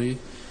Quality,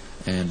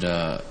 and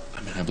I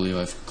believe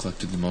I've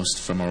collected the most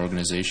from our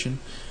organization.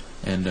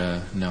 And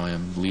now I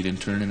am lead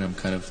intern, and I'm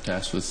kind of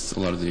tasked with a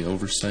lot of the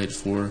oversight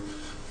for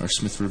our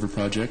Smith River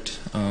project.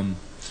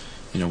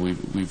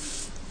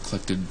 We've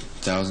collected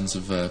thousands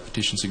of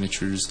petition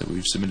signatures that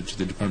we've submitted to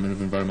the Department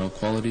of Environmental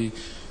Quality,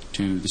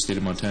 to the state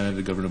of Montana,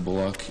 to Governor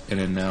Bullock, and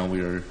then now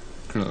we are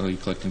currently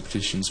collecting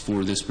petitions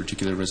for this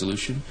particular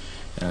resolution,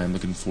 and I'm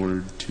looking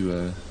forward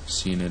to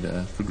seeing it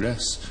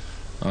progress.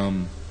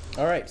 All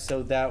right,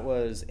 so that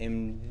was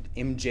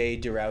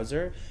MJ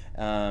DeRouser.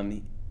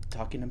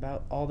 talking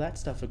about all that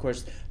stuff. Of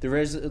course, the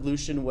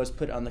resolution was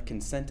put on the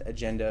consent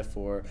agenda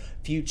for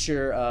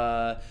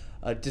future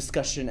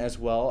discussion as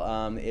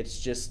well. It's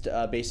just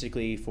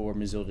basically for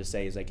Missoula to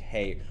say is like,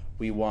 hey,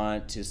 we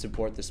want to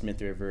support the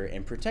Smith River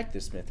and protect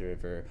the Smith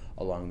River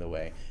along the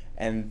way.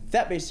 And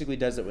that basically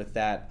does it with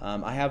that.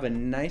 I have a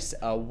nice,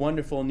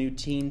 wonderful new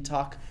teen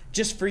talk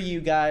just for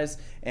you guys.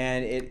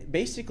 And it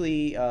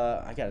basically,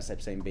 I gotta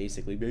stop saying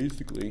basically,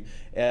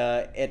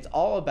 it's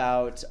all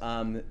about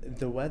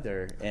the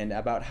weather and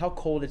about how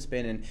cold it's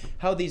been and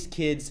how these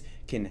kids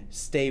can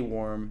stay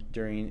warm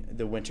during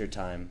the winter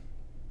time.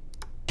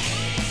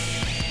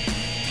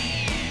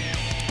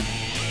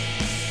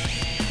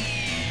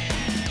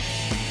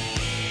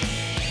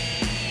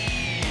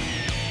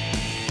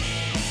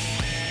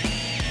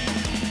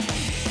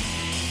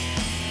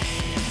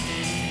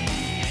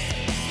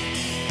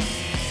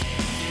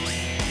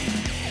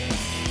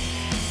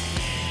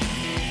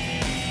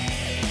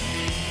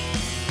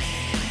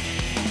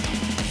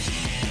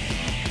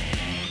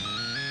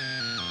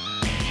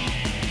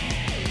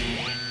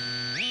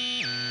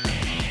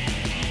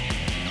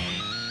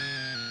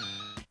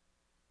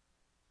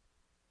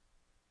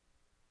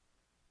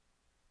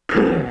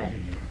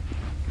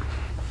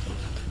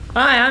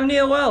 Hi, I'm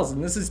Neil Wells,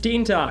 and this is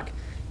Teen Talk.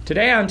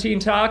 Today on Teen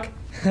Talk,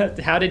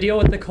 how to deal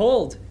with the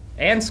cold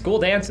and school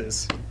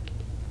dances.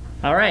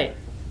 All right,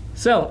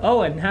 so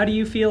Owen, how do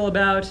you feel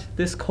about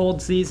this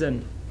cold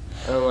season?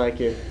 I don't like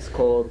it. It's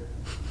cold.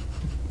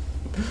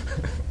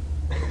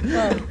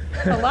 Well,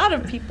 a lot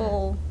of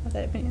people have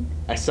that opinion.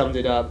 I summed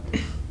it up.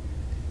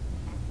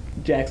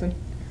 Jackson?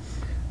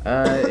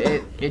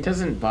 It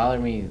doesn't bother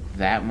me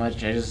that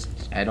much.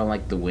 I don't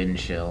like the wind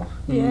chill.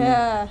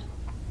 Yeah.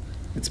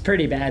 It's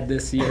pretty bad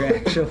this year,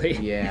 actually.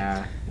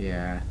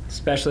 Yeah.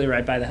 Especially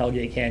right by the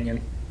Hellgate Canyon.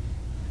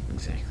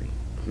 Exactly.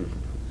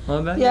 What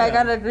about Yeah, you? I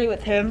gotta agree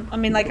with him. I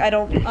mean, like, I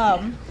don't,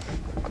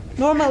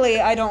 normally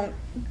I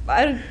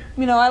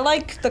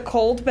like the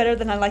cold better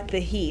than I like the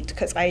heat,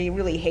 because I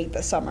really hate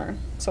the summer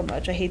so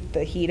much. I hate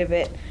the heat of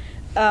it.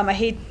 I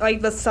hate,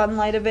 like, the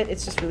sunlight of it.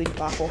 It's just really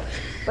awful.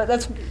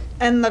 But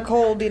and the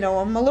cold,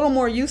 I'm a little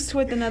more used to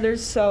it than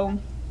others, so,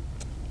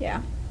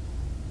 yeah.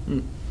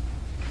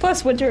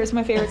 Plus, winter is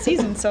my favorite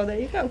season, so there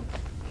you go.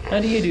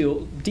 How do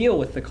you deal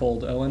with the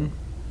cold, Owen?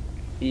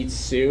 Eat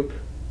soup.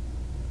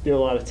 Do a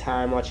lot of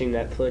time watching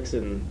Netflix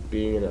and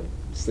being in a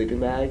sleeping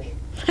bag.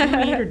 Do you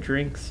eat or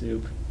drink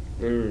soup?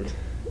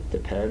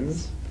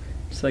 Depends.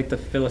 It's like the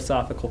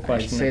philosophical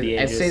question of the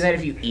I'd ages. say that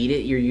if you eat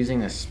it, you're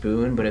using a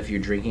spoon, but if you're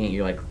drinking it,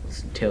 you're like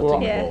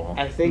tilting the bowl.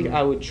 I think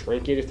I would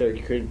drink it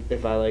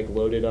if I like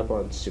loaded up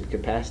on soup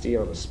capacity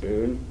on a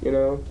spoon,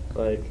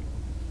 like.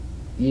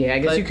 Yeah, I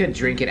guess you could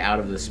drink it out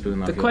of the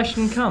spoon. The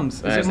question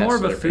comes: is it more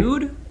of a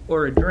food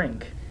or a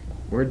drink?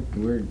 We're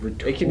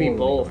It can be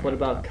both. What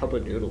about cup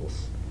of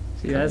noodles?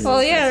 See, that's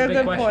a big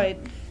good question. point.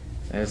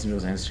 That's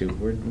noodles and soup.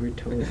 We're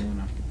totally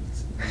going off.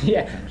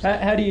 Yeah.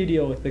 How do you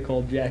deal with the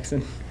cold,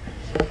 Jackson?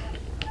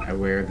 I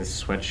wear the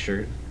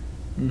sweatshirt.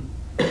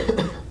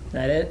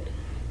 That it?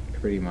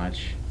 Pretty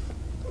much.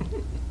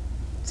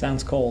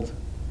 Sounds cold.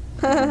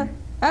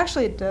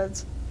 Actually, it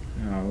does.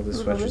 No, the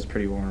sweatshirt's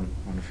pretty warm.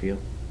 Want to feel?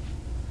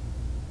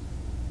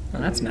 Oh,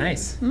 that's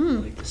nice. I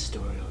like the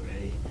story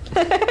already.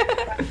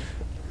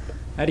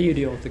 How do you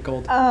deal with the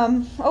cold?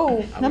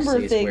 Number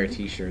of things. Wear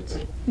t-shirts.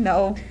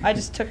 No, I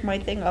just took my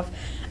thing off.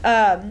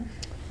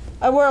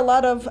 I wear a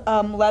lot of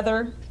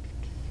leather.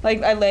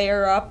 Like, I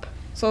layer up.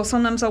 So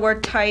sometimes I'll wear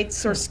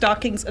tights or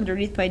stockings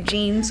underneath my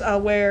jeans. I'll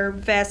wear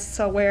vests.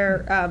 I'll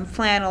wear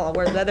flannel. I'll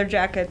wear leather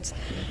jackets.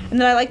 And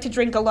then I like to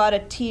drink a lot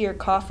of tea or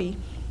coffee.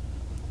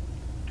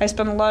 I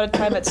spend a lot of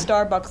time at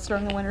Starbucks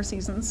during the winter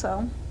season,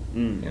 so.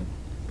 Yeah.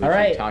 All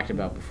right. We've talked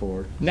about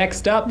before.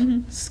 Next up,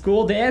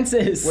 school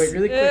dances. Wait,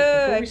 really quick,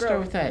 before we start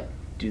with that,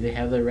 do they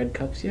have the red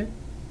cups yet?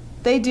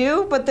 They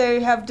do, but they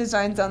have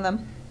designs on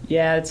them.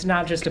 Yeah, it's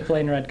not just a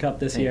plain red cup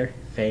this year.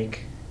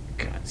 Thank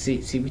God.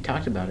 See, we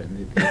talked about it.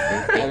 And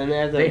then they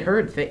have they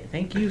heard.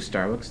 Thank you,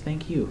 Starbucks.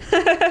 Thank you.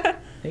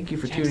 Thank you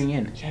for tuning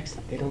in.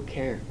 Jackson, they don't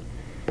care.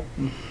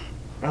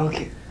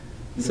 Okay.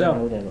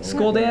 So,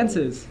 school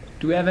dances.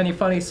 Do we have any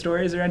funny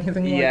stories or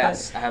anything like that?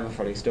 Yes, I have a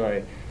funny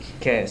story.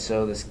 Okay,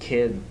 so this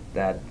kid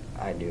that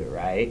I knew,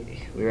 right?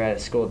 We were at a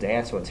school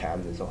dance one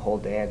time. There's a whole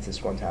dance.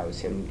 This one time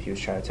was him. He was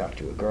trying to talk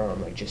to a girl.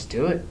 I'm like, just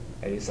do it.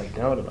 And he's like,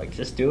 no. And I'm like,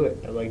 just do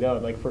it. I'm like, no.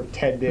 And like for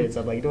 10 minutes,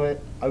 I'm like, you know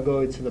what? I'll go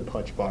into the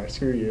punch bar.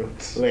 Screw you.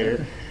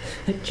 Later.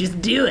 Just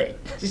do it.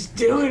 Just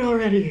do it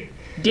already.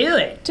 Do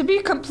it. To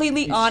be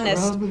completely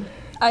honest,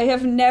 I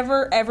have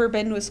never ever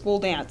been to a school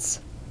dance.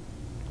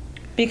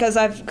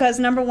 Because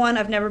number one,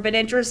 I've never been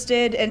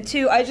interested, and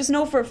two, I just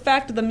know for a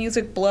fact the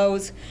music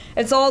blows.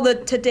 It's all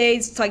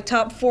today's like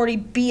top 40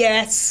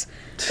 BS.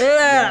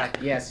 Yeah,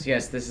 yes,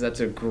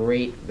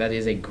 that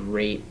is a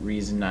great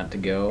reason not to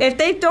go. If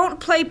they don't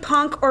play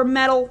punk or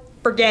metal,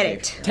 forget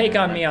it. Take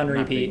on Me on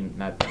repeat.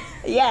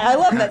 Yeah, I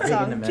love that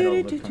song.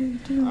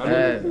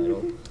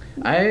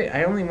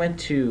 I only went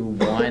to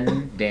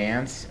one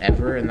dance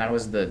ever, and that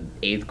was the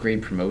 8th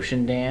grade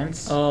promotion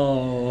dance.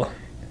 Oh.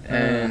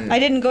 I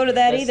didn't go to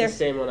that That's either. the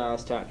same one I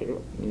was talking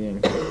about.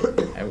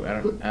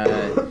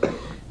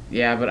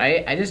 Yeah, but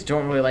I just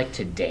don't really like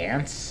to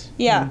dance.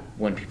 Yeah.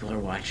 When people are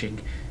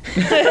watching.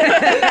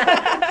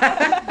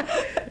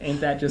 Ain't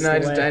that just no?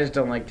 the I way? just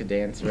don't like to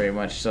dance very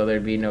much. So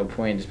there'd be no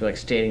point just be like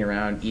standing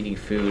around eating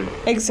food.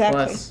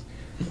 Exactly.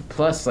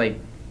 Plus, like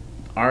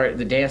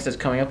the dance that's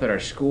coming up at our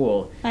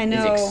school I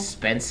know. is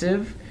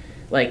expensive.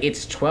 Like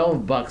it's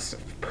 $12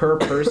 per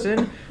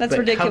person. That's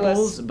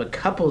ridiculous. But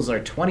couples are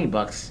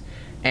 $20.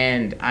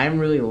 And I'm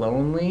really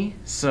lonely,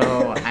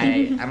 so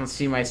I don't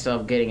see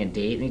myself getting a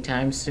date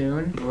anytime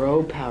soon.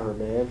 Bro power,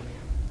 man.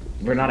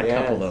 We're not a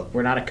couple, though.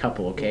 We're not a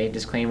couple, okay?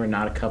 Disclaimer,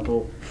 not a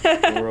couple.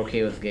 We're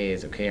okay with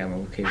gays, okay? I'm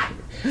okay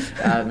with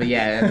it. But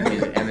yeah,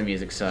 and the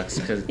music sucks.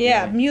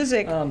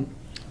 Music.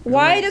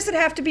 Why does it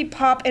have to be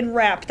pop and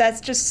rap? That's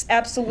just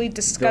absolutely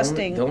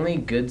disgusting. The only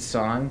good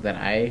song that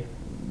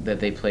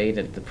they played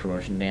at the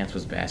promotion dance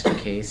was Basket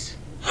Case.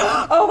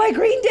 Oh, my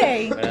Green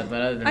Day! But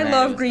other than I that,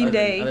 love Green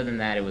Day. Other than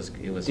that, it was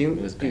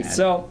bad.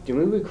 So do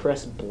we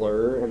request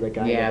Blur and the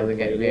guy?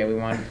 We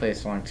wanted to play a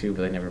song too,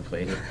 but they never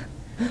played it.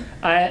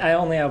 I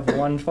only have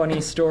one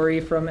funny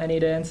story from any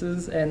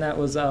dances, and that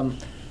was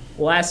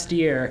last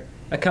year.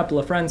 A couple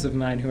of friends of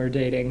mine who are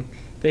dating,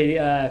 they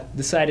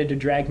decided to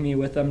drag me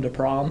with them to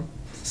prom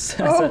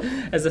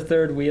as a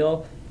third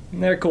wheel.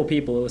 And they're cool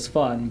people. It was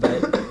fun, but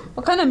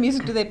What kind of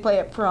music do they play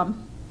at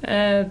prom?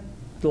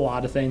 a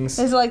lot of things.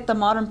 Is it like the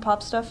modern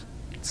pop stuff?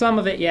 Some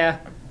of it, yeah.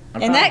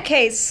 In that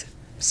case,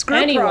 screw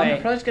prom.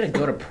 I'm probably just gonna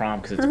go to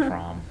prom because it's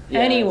prom.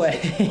 Anyway,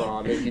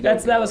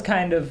 that was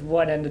kind of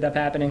what ended up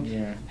happening.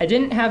 Yeah. I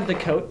didn't have the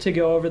coat to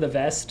go over the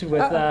vest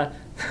with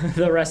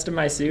the rest of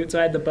my suit, so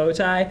I had the bow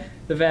tie,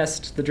 the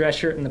vest, the dress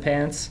shirt, and the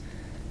pants.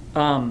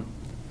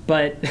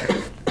 But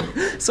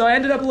so I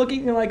ended up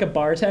looking like a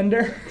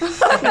bartender,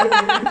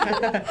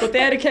 but they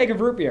had a keg of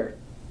root beer.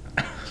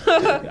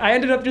 I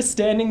ended up just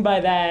standing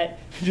by that,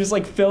 just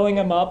like filling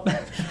them up.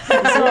 So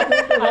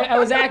I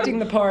was acting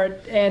the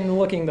part and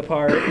looking the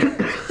part.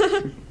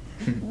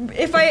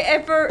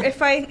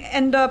 If I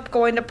end up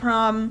going to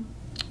prom,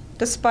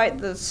 despite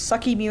the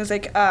sucky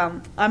music,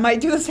 I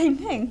might do the same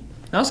thing.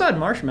 I also had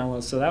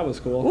marshmallows, so that was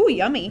cool. Ooh,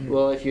 yummy.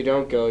 Well, if you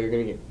don't go, you're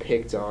gonna get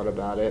picked on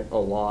about it a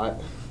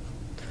lot.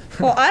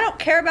 Well, I don't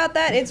care about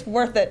that. It's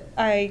worth it.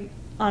 I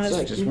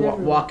honestly Just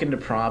walk into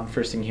prom,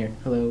 first thing here,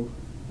 hello,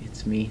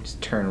 it's me.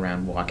 Just turn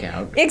around, walk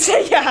out. Yeah. It's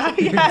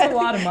a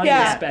lot of money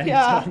to spend.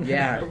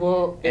 Yeah.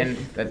 Well, and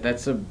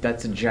that's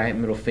a giant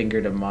middle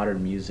finger to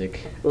modern music.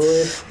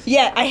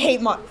 Yeah, I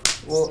hate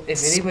Well,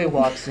 if anybody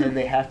walks in,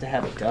 they have to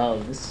have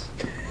doves.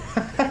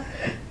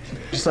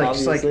 just like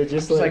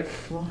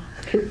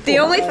The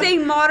only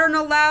thing modern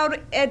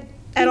allowed at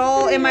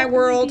all in my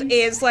world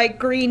is like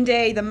Green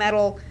Day, the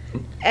metal,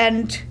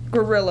 and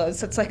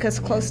Gorillaz. It's like as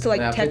close to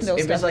like techno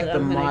if stuff. it's like the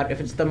mod,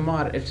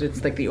 if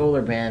it's like the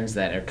older bands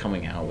that are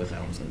coming out with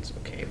albums, it's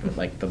okay. But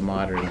like the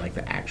modern, like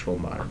the actual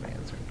modern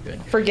bands are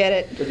good. Forget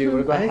it. But dude,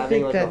 what about I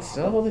think that's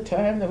all the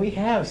time that we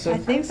have. So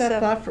save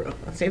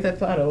that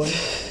thought, Owen.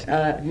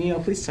 Neil,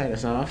 please sign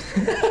us off.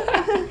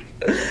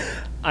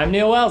 I'm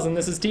Neil Wells, and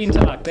this is Teen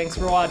Talk. Thanks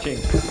for watching.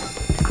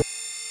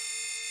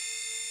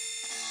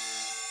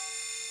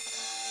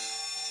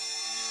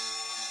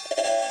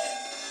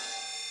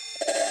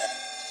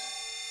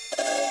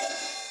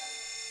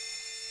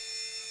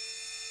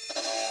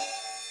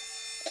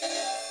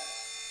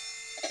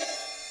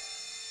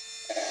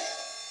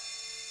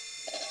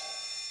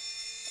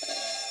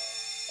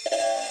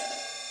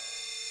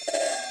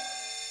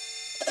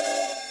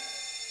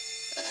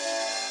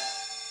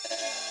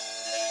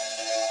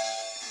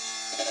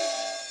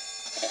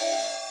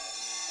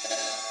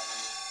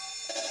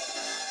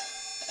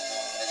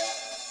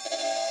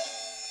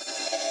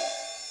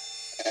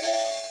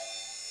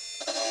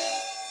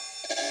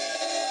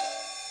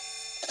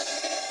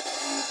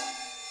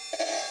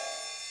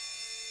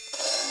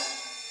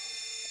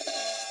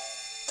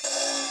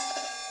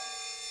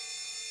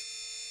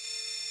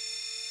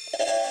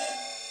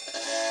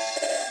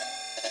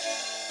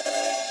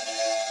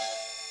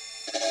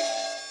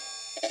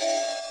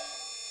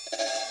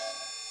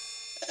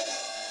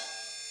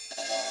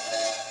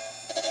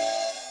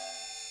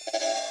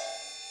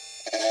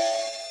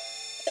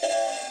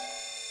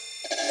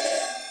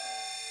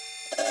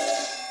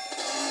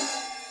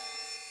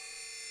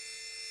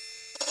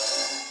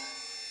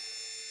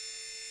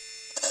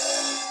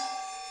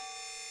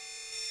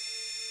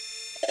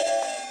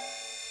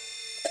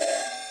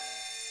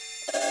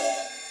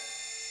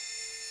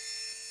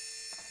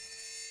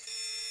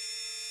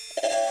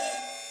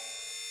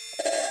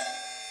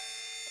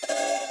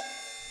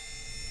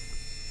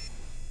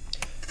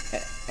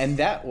 And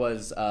that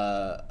was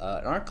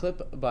an art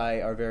clip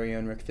by our very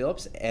own Rick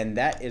Phillips, and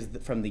that is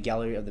from the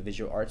Gallery of the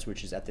Visual Arts,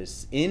 which is at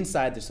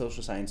inside the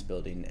Social Science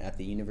Building at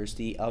the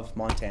University of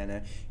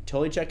Montana.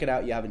 Totally check it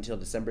out. You have until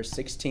December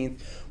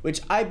 16th,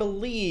 which I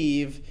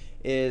believe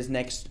is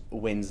next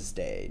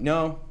Wednesday.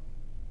 No,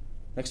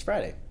 next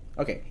Friday.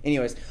 Okay.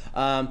 Anyways,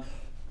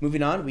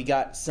 moving on, we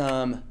got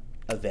some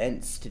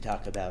events to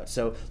talk about.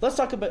 So let's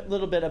talk a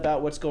little bit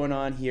about what's going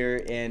on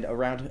here and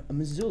around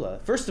Missoula.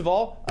 First of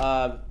all,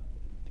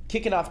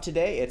 kicking off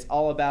today, it's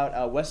all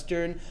about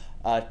Western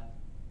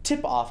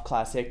tip-off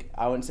classic.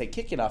 I wouldn't say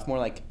kicking off, more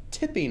like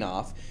tipping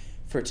off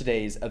for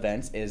today's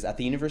events is at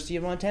the University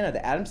of Montana.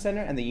 The Adams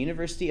Center and the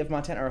University of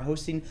Montana are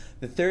hosting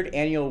the 3rd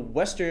annual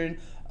Western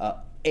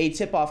a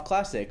tip-off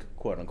classic,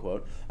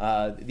 quote-unquote.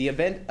 The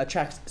event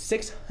attracts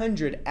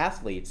 600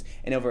 athletes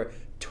and over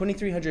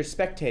 2,300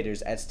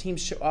 spectators as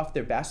teams show off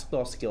their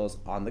basketball skills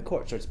on the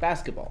court. So it's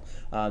basketball.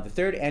 The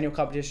 3rd annual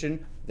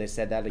competition, they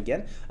said that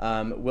again,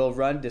 will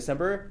run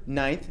December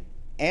 9th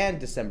and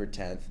December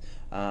 10th.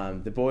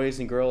 The boys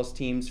and girls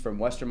teams from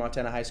Western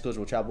Montana high schools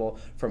will travel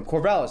from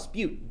Corvallis,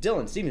 Butte,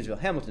 Dillon, Stevensville,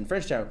 Hamilton,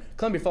 Frenchtown,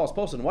 Columbia Falls,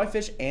 Polson,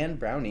 Whitefish, and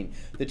Browning.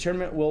 The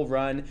tournament will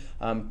run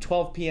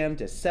 12 p.m.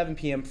 to 7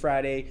 p.m.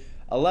 Friday,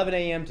 11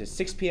 a.m. to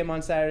 6 p.m.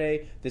 on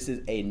Saturday. This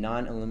is a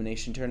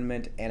non-elimination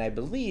tournament, and I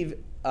believe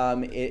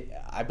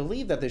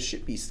that there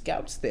should be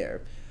scouts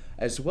there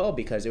as well,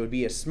 because it would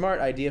be a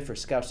smart idea for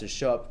scouts to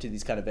show up to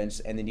these kind of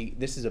events, and then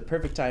this is a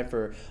perfect time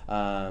for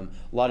a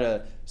lot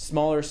of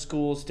smaller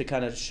schools to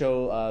kind of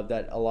show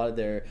that a lot of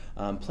their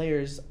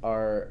players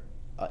are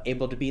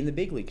able to be in the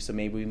big league. So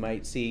maybe we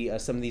might see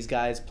some of these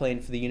guys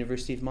playing for the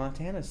University of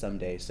Montana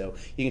someday. So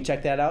you can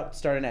check that out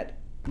starting at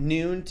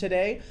noon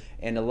today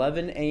and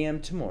 11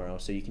 a.m. tomorrow.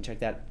 So you can check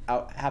that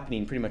out,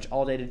 happening pretty much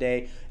all day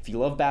today. If you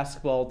love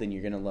basketball, then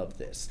you're going to love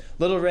this.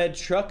 Little Red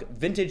Truck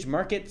Vintage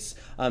Markets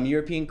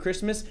European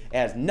Christmas. It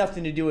has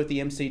nothing to do with the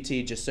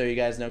MCT, just so you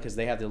guys know, because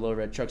they have the Little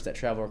Red Trucks that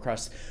travel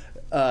across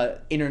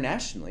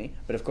internationally.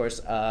 But of course,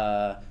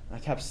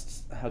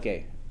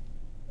 okay.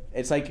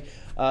 It's like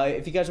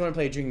if you guys want to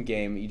play a drinking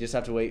game, you just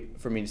have to wait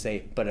for me to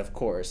say, but of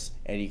course,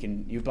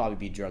 and you'll probably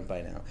be drunk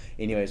by now.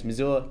 Anyways,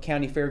 Missoula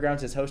County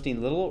Fairgrounds is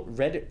hosting Little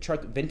Red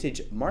Truck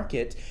Vintage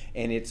Market,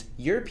 and it's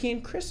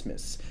European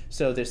Christmas.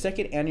 So their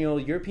 2nd annual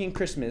European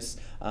Christmas.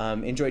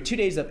 Enjoy 2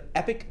 days of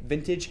epic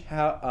vintage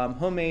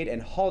homemade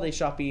and holiday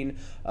shopping,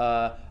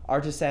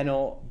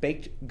 artisanal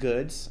baked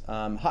goods,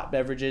 hot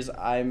beverages.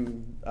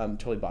 I'm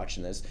totally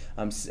botching this.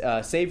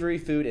 Savory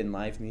food and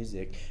live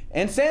music.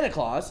 And Santa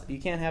Claus.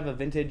 You can't have a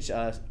vintage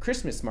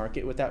Christmas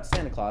market without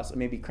Santa Claus, or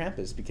maybe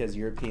Krampus, because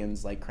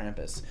Europeans like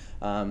Krampus.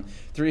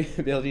 3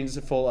 buildings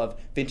full of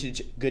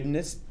vintage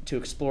goodness to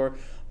explore,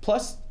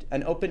 plus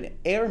an open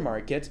air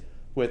market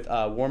with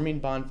warming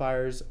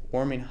bonfires,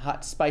 warming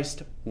hot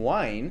spiced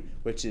wine,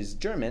 which is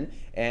German,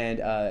 and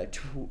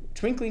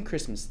twinkling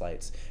Christmas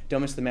lights.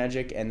 Don't miss the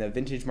magic, and the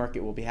vintage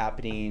market will be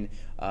happening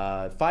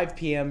 5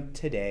 p.m.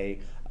 today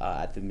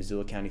at the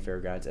Missoula County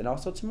Fairgrounds, and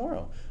also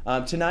tomorrow.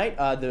 Tonight,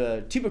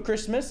 the Tuba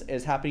Christmas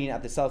is happening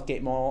at the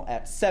Southgate Mall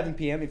at 7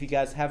 p.m. If you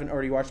guys haven't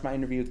already watched my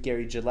interview with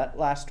Gary Gillette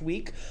last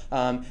week,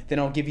 then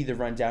I'll give you the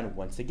rundown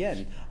once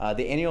again.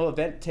 The annual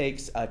event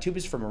takes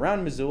tubas from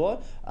around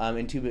Missoula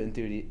and tuba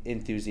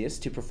enthusiasts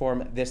to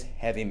perform this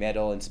heavy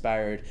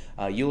metal-inspired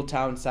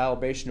Yuletide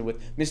celebration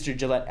with Mr.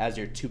 Gillette as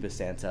your tuba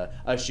Santa,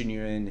 ushering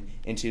you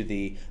into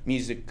the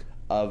music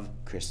of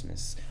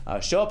Christmas.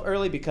 Show up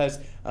early, because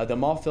the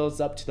mall fills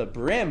up to the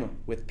brim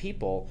with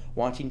people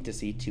wanting to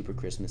see Tuba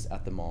Christmas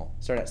at the mall.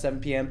 Start at 7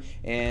 p.m.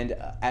 and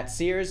at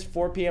Sears,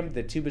 4 p.m.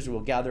 the tubas will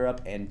gather up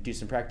and do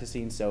some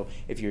practicing. So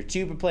if you're a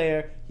tuba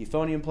player,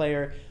 euphonium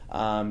player,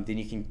 then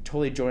you can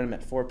totally join them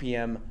at 4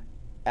 p.m.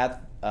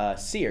 at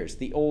Sears,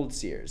 the old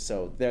Sears.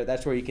 So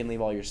that's where you can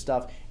leave all your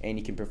stuff, and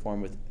you can perform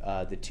with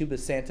the Tuba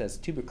Santa's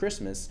Tuba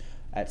Christmas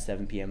at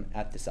 7 p.m.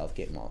 at the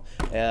Southgate Mall.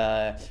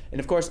 And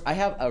of course, I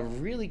have a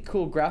really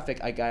cool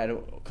graphic I kind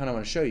of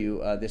want to show you.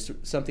 This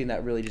something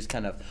that really just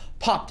kind of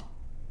popped,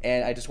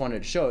 and I just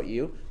wanted to show it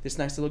you. This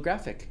nice little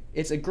graphic.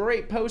 It's a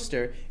great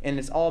poster, and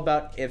it's all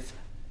about if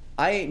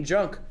I ain't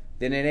drunk,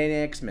 then it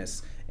ain't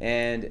Xmas.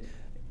 And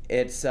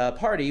it's a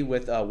party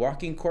with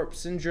walking corpse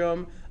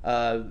syndrome,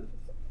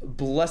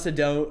 blessed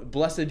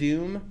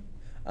doom,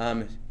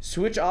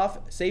 switch off,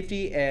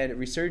 safety, and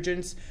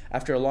resurgence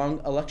after a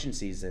long election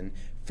season.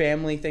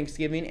 Family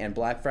Thanksgiving and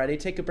Black Friday.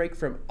 Take a break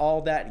from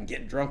all that and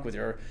get drunk with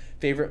your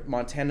favorite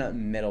Montana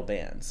metal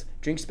bands.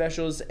 Drink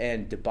specials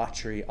and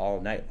debauchery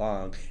all night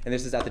long. And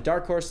this is at the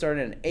Dark Horse,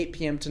 starting at 8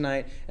 p.m.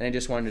 tonight. And I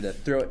just wanted to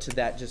throw it to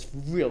that just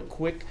real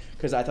quick,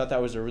 because I thought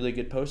that was a really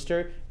good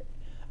poster.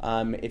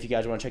 If you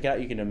guys want to check it out,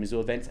 you can go to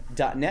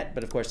MissoulaEvents.net.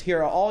 But of course,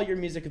 here are all your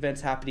music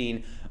events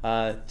happening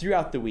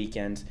throughout the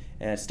weekend.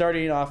 And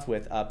starting off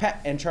with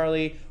Pat and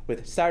Charlie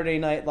with Saturday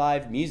Night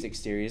Live Music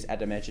Series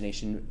at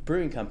Imagination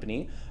Brewing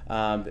Company.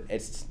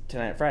 It's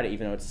tonight at Friday,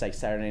 even though it's like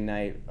Saturday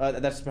night.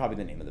 That's probably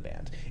the name of the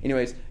band.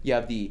 Anyways, you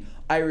have the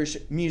Irish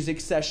music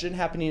session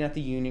happening at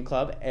the Union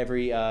Club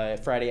every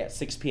Friday at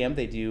 6 p.m.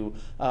 They do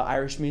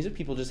Irish music.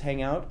 People just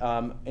hang out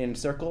in a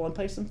circle and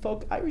play some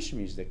folk Irish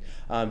music.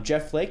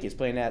 Jeff Flake is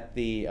playing at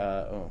the,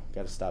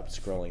 gotta stop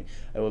scrolling.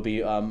 It will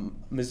be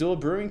Missoula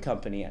Brewing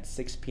Company at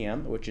 6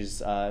 p.m., which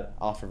is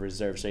off of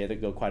reserve, so you have to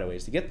go quite a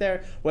ways to get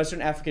there.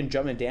 Western African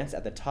Drum and Dance dance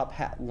at the Top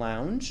Hat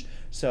Lounge.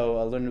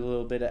 So learn a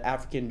little bit of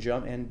African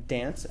drum and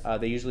dance.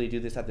 They usually do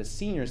this at the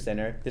Senior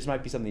Center. This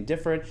might be something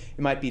different.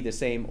 It might be the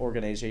same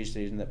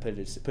organization that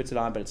puts it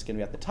on, but it's going to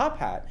be at the Top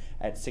Hat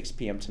at 6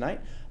 p.m.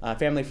 tonight.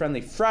 Family Friendly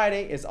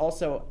Friday is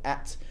also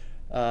at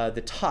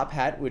the Top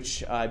Hat,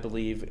 which I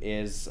believe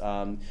is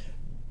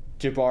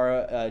Jabe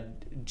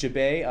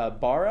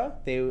Bara.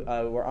 They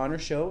were on our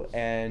show,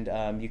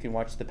 and you can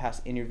watch the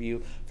past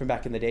interview from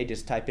back in the day.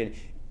 Just type in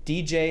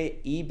DJ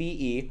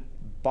EBE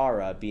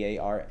Bara,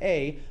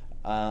 B-A-R-A,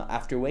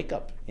 after Wake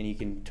Up, and you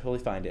can totally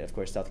find it. Of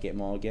course, Southgate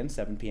Mall again,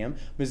 7 p.m.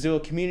 Missoula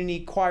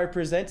Community Choir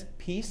presents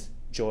Peace,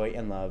 Joy,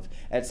 and Love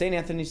at St.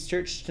 Anthony's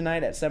Church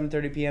tonight at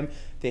 7:30 p.m.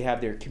 They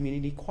have their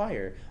community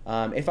choir.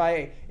 If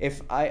I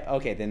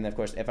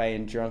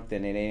am drunk,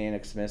 then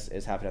an Xmas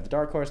is happening at the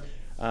Dark Horse.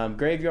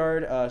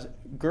 Graveyard,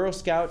 Girl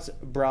Scouts,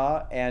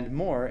 Bra, and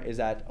more is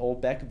at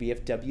Old Beck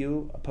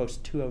VFW,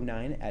 post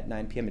 209 at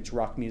 9 p.m. It's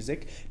rock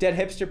music. Dead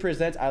Hipster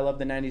presents I Love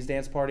the 90s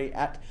Dance Party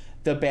at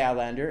the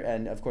Badlander.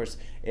 And of course,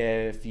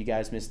 if you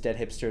guys missed Dead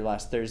Hipster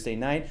last Thursday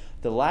night,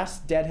 the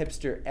last Dead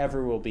Hipster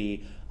ever will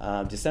be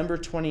December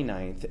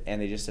 29th,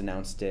 and they just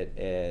announced it,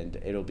 and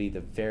it'll be the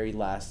very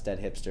last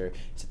Dead Hipster.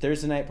 It's a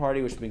Thursday night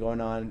party, which has been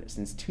going on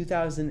since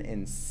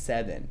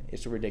 2007.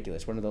 It's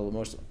ridiculous. One of the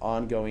most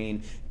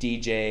ongoing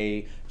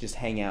DJ, just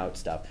hangout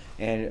stuff.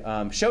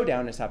 And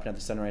Showdown is happening at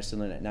the Sunrise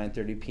Saloon at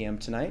 9:30 p.m.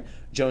 tonight.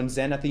 Jones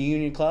Zen at the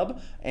Union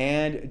Club,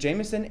 and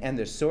Jameson and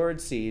the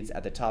Sword Seeds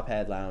at the Top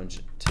Hat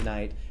Lounge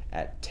tonight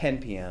at 10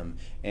 p.m.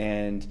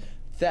 And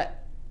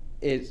that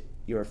is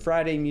your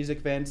Friday music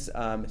events.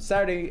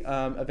 Saturday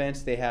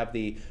events, they have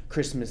the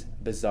Christmas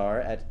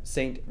Bazaar at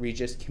St.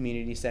 Regis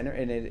Community Center,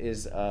 and it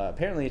is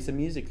apparently it's a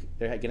music.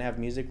 They're going to have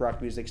music,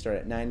 rock music, start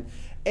at 9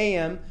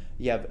 a.m.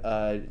 You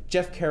have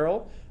Jeff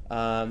Carroll.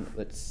 Let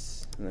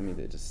me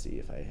just see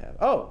if I have.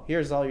 Oh,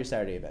 here's all your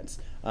Saturday events.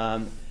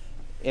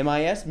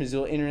 MIS,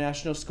 Missoula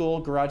International School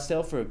garage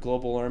sale for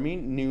global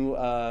warming, new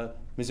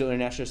Missoula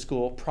International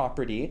School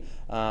property,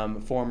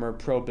 former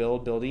Pro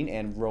Build building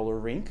and roller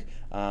rink,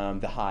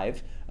 the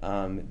Hive.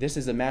 This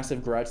is a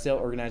massive garage sale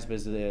organized by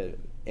the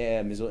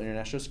Missoula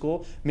International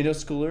School. Middle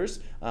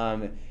schoolers,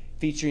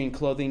 featuring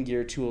clothing,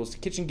 gear, tools,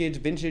 kitchen goods,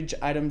 vintage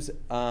items.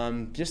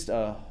 Just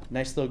a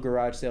nice little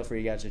garage sale for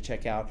you guys to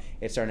check out.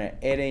 It's starting at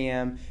 8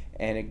 a.m.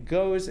 and it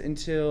goes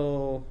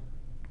until...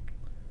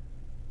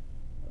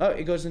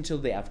 it goes until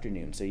the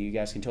afternoon, so you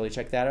guys can totally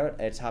check that out.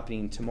 It's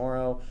happening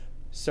tomorrow,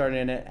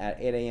 starting it at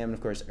 8 a.m. And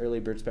of course, early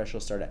bird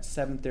specials start at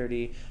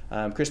 7:30.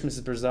 Christmas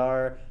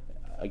Bazaar,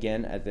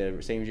 again, at the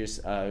St. Regis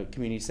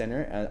Community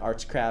Center.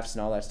 Arts, crafts,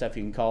 and all that stuff.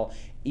 You can call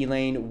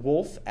Elaine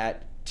Wolf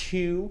at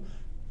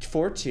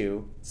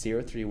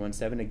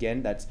 242-0317.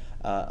 Again, that's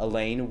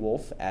Elaine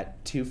Wolf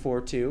at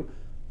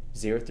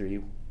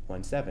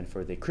 242-0317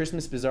 for the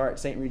Christmas Bazaar at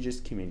St. Regis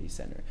Community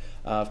Center.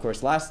 Of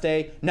course, last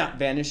day, not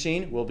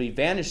vanishing, will be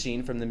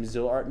vanishing from the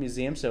Missoula Art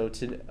Museum. So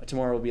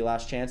tomorrow will be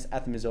last chance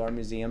at the Missoula Art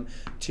Museum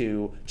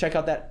to check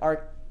out that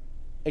art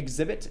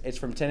exhibit. It's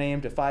from 10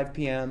 a.m. to 5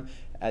 p.m.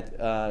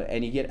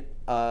 And you get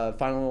a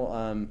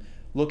final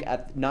look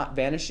at Not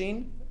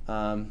Vanishing,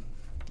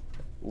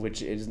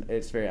 which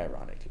it's very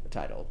ironic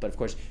title. But of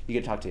course, you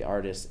get to talk to the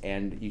artist,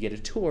 and you get a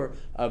tour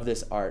of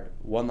this art.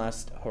 One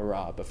last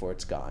hurrah before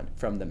it's gone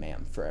from the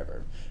ma'am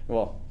forever.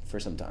 Well, for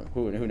some time.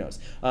 Who knows?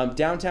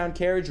 Downtown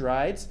carriage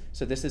rides.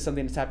 So this is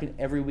something that's happening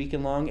every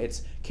weekend long.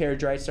 It's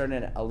carriage rides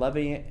starting at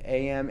 11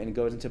 a.m. and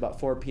goes until about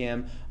 4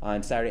 p.m.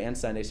 on Saturday and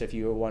Sunday. So if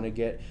you want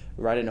to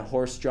ride in a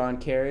horse-drawn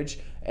carriage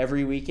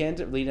every weekend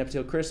leading up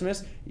till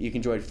Christmas, you can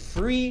enjoy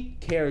free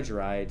carriage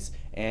rides,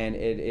 and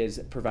it is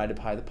provided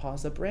by the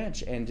Paws Up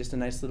Ranch. And just a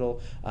nice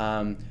little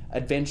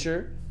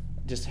adventure,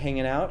 just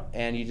hanging out,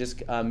 and you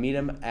just meet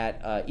them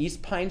at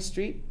East Pine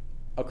Street,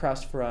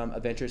 across from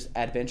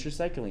Adventure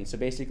Cycling. So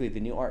basically the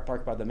new art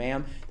park by the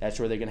ma'am, that's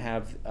where they're going to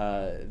have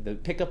the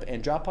pickup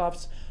and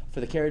drop-offs for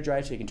the carriage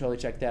ride, so you can totally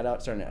check that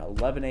out starting at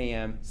 11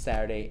 a.m.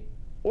 Saturday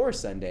or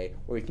Sunday,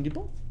 or you can do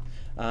both.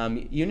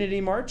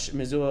 Unity March,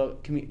 Missoula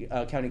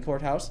County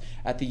Courthouse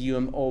at the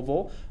UM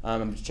Oval.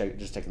 I'm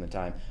just checking the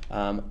time.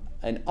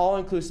 An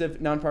all-inclusive,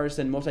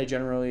 nonpartisan,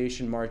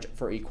 multi-generation march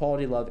for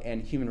equality, love,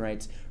 and human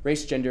rights,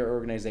 race, gender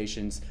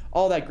organizations,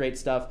 all that great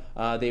stuff.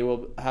 They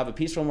will have a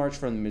peaceful march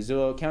from the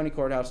Missoula County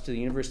Courthouse to the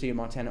University of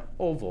Montana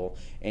Oval,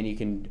 and you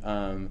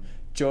can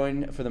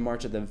join for the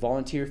march at the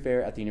Volunteer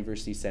Fair at the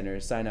University Center.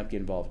 Sign up,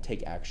 get involved,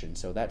 take action.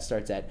 So that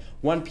starts at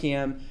 1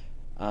 p.m.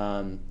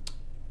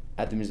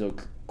 At the Missoula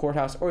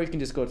Courthouse, or you can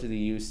just go to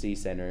the UC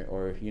Center,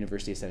 or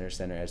University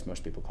Center as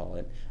most people call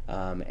it,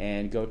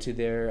 and go to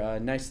their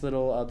nice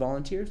little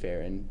volunteer fair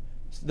and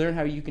learn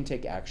how you can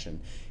take action.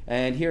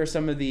 And here are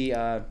some of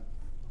the,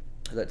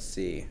 let's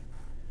see,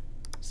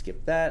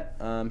 skip that.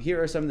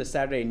 Here are some of the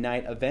Saturday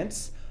night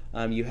events.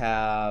 You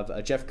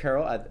have Jeff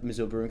Carroll at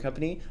Missoula Brewing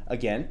Company.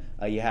 Again,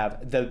 you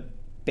have the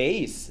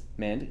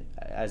Basement,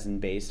 as in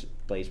bass,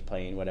 Blaze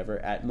playing, whatever,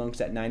 at Monks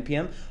at 9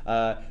 p.m.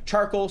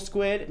 Charcoal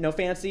Squid, No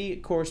Fancy,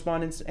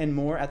 Correspondence, and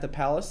more at the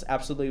Palace,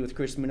 absolutely, with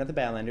Chris Moon at the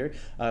Badlander.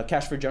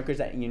 Cash for Junkers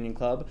at Union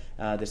Club,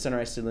 the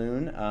Sunrise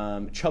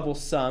Saloon.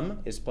 Troublesome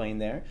is playing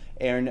there.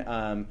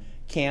 Aaron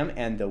Cam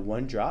and the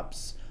One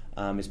Drops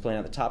is playing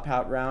at the Top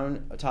Hat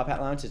Lounge.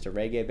 It's a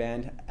reggae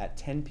band at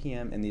 10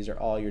 p.m. And these are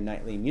all your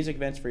nightly music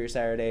events for your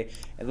Saturday.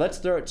 And let's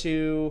throw it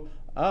to...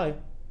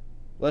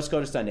 let's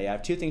go to Sunday. I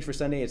have two things for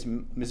Sunday. It's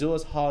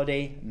Missoula's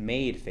Holiday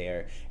Maid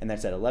Fair, and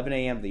that's at 11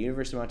 a.m. at the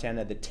University of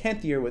Montana, the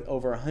 10th year with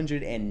over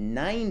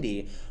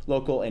 190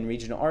 local and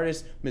regional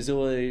artists.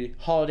 Missoula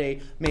Holiday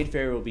Maid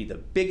Fair will be the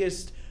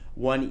biggest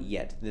one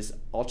yet. This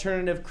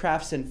alternative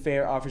crafts and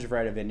fair offers a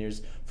variety of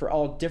vendors for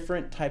all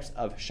different types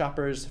of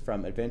shoppers,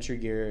 from adventure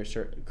gear,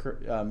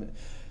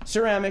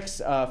 ceramics,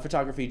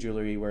 photography,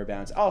 jewelry,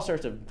 wearabands, all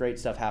sorts of great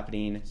stuff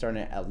happening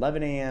starting at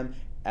 11 a.m.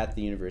 at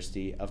the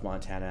University of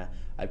Montana.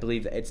 I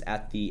believe that it's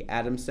at the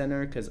Adams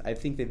Center, because I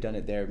think they've done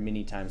it there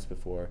many times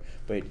before,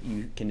 but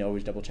you can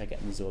always double check at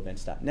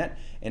MissoulaEvents.net.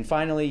 And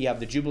finally, you have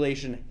the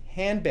Jubilation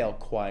Handbell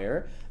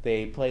Choir.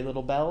 They play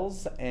little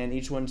bells, and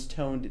each one's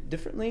toned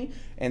differently,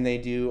 and they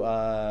do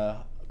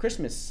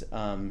Christmas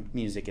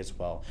music as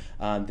well.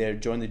 They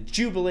join the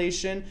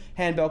Jubilation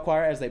Handbell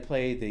Choir as they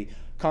play the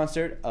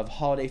concert of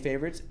holiday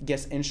favorites,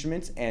 guest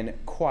instruments, and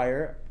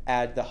choir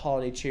add the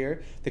holiday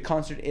cheer. The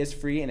concert is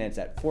free, and it's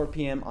at 4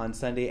 p.m. on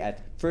Sunday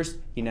at First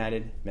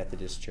United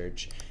Methodist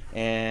Church.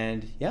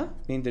 And yeah, I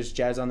mean, there's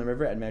Jazz on the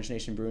River at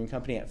Imagination Brewing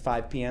Company at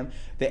 5 p.m.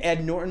 The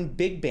Ed Norton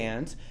Big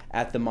Band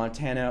at the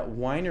Montana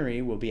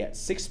Winery will be at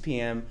 6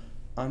 p.m.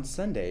 on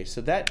Sunday.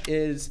 So that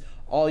is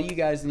all you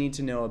guys need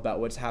to know about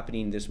what's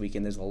happening this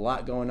weekend. There's a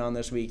lot going on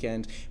this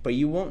weekend, but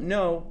you won't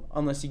know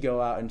unless you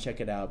go out and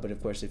check it out. But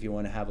of course, if you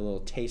want to have a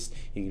little taste,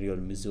 you can go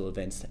to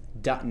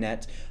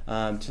MissoulaEvents.net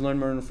to learn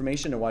more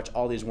information and watch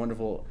all these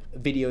wonderful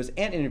videos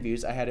and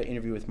interviews. I had an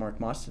interview with Marc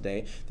Moss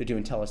today. They're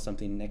doing Tell Us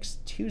Something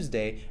next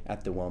Tuesday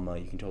at the Wilma.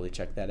 You can totally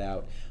check that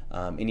out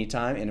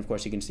anytime. And of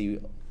course, you can see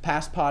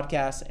past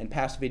podcasts and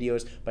past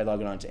videos by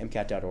logging on to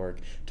MCAT.org.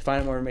 To find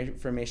out more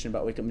information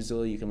about Wake Up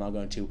Missoula, you can log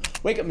on to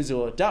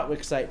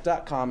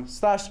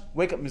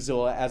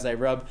wakeupmissoula.wixsite.com/wakeupmissoula. As I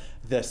rub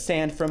the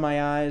sand from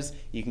my eyes,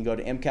 you can go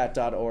to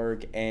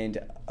MCAT.org. And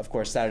of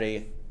course,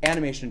 Saturday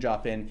animation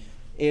drop-in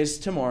is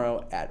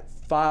tomorrow at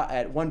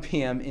 1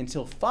 p.m.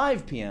 until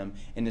 5 p.m.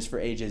 and is for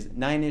ages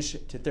 9-ish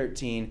to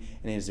 13,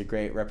 and it is a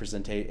great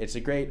representation. It's a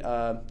great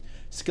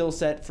skill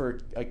set for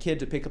a kid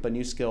to pick up a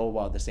new skill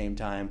while at the same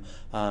time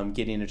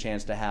getting a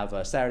chance to have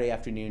a Saturday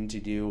afternoon to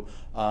do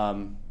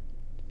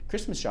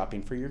Christmas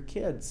shopping for your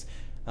kids,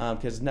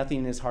 because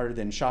nothing is harder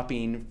than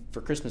shopping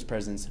for Christmas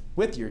presents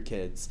with your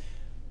kids.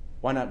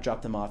 Why not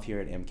drop them off here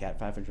at MCAT,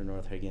 500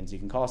 North Higgins? You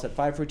can call us at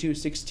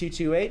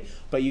 542-6228,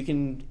 but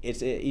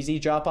it's an easy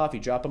drop off. You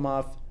drop them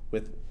off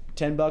with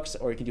 $10,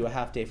 or you can do a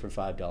half day for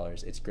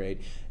 $5. It's great.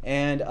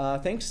 And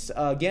thanks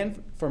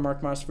again for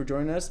Marc Moss for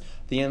joining us.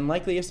 The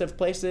Unlikeliest of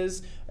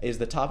Places is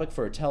the topic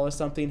for Tell Us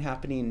Something,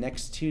 happening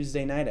next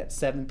Tuesday night at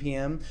 7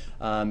 p.m.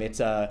 It's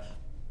a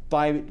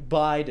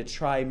buy to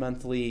try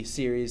monthly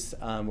series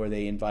where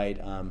they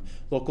invite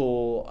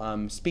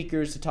local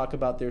speakers to talk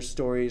about their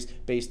stories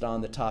based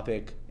on the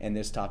topic, and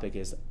this topic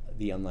is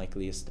the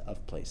unlikeliest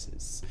of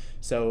places.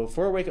 So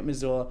for Wake Up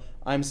Missoula,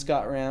 I'm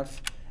Scott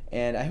Ranf,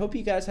 and I hope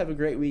you guys have a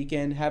great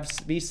weekend.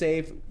 Be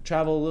safe.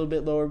 Travel a little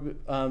bit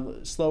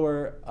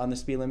slower on the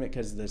speed limit,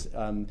 because it's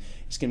going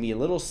to be a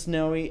little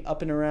snowy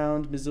up and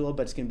around Missoula,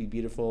 but it's going to be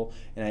beautiful.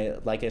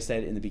 And like I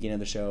said in the beginning of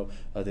the show,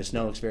 the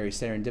snow looks very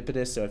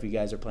serendipitous. So if you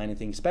guys are planning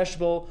things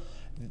special,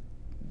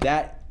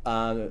 that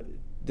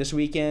this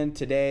weekend,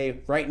 today,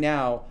 right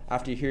now,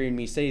 after hearing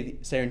me say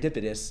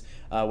serendipitous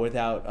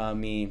without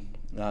me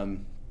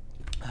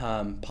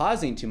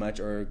pausing too much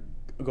or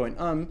going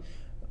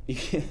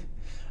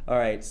all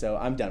right, so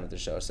I'm done with the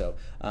show. So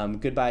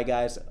goodbye,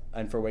 guys.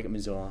 And for Wake Up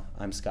Missoula,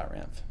 I'm Scott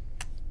Ranf.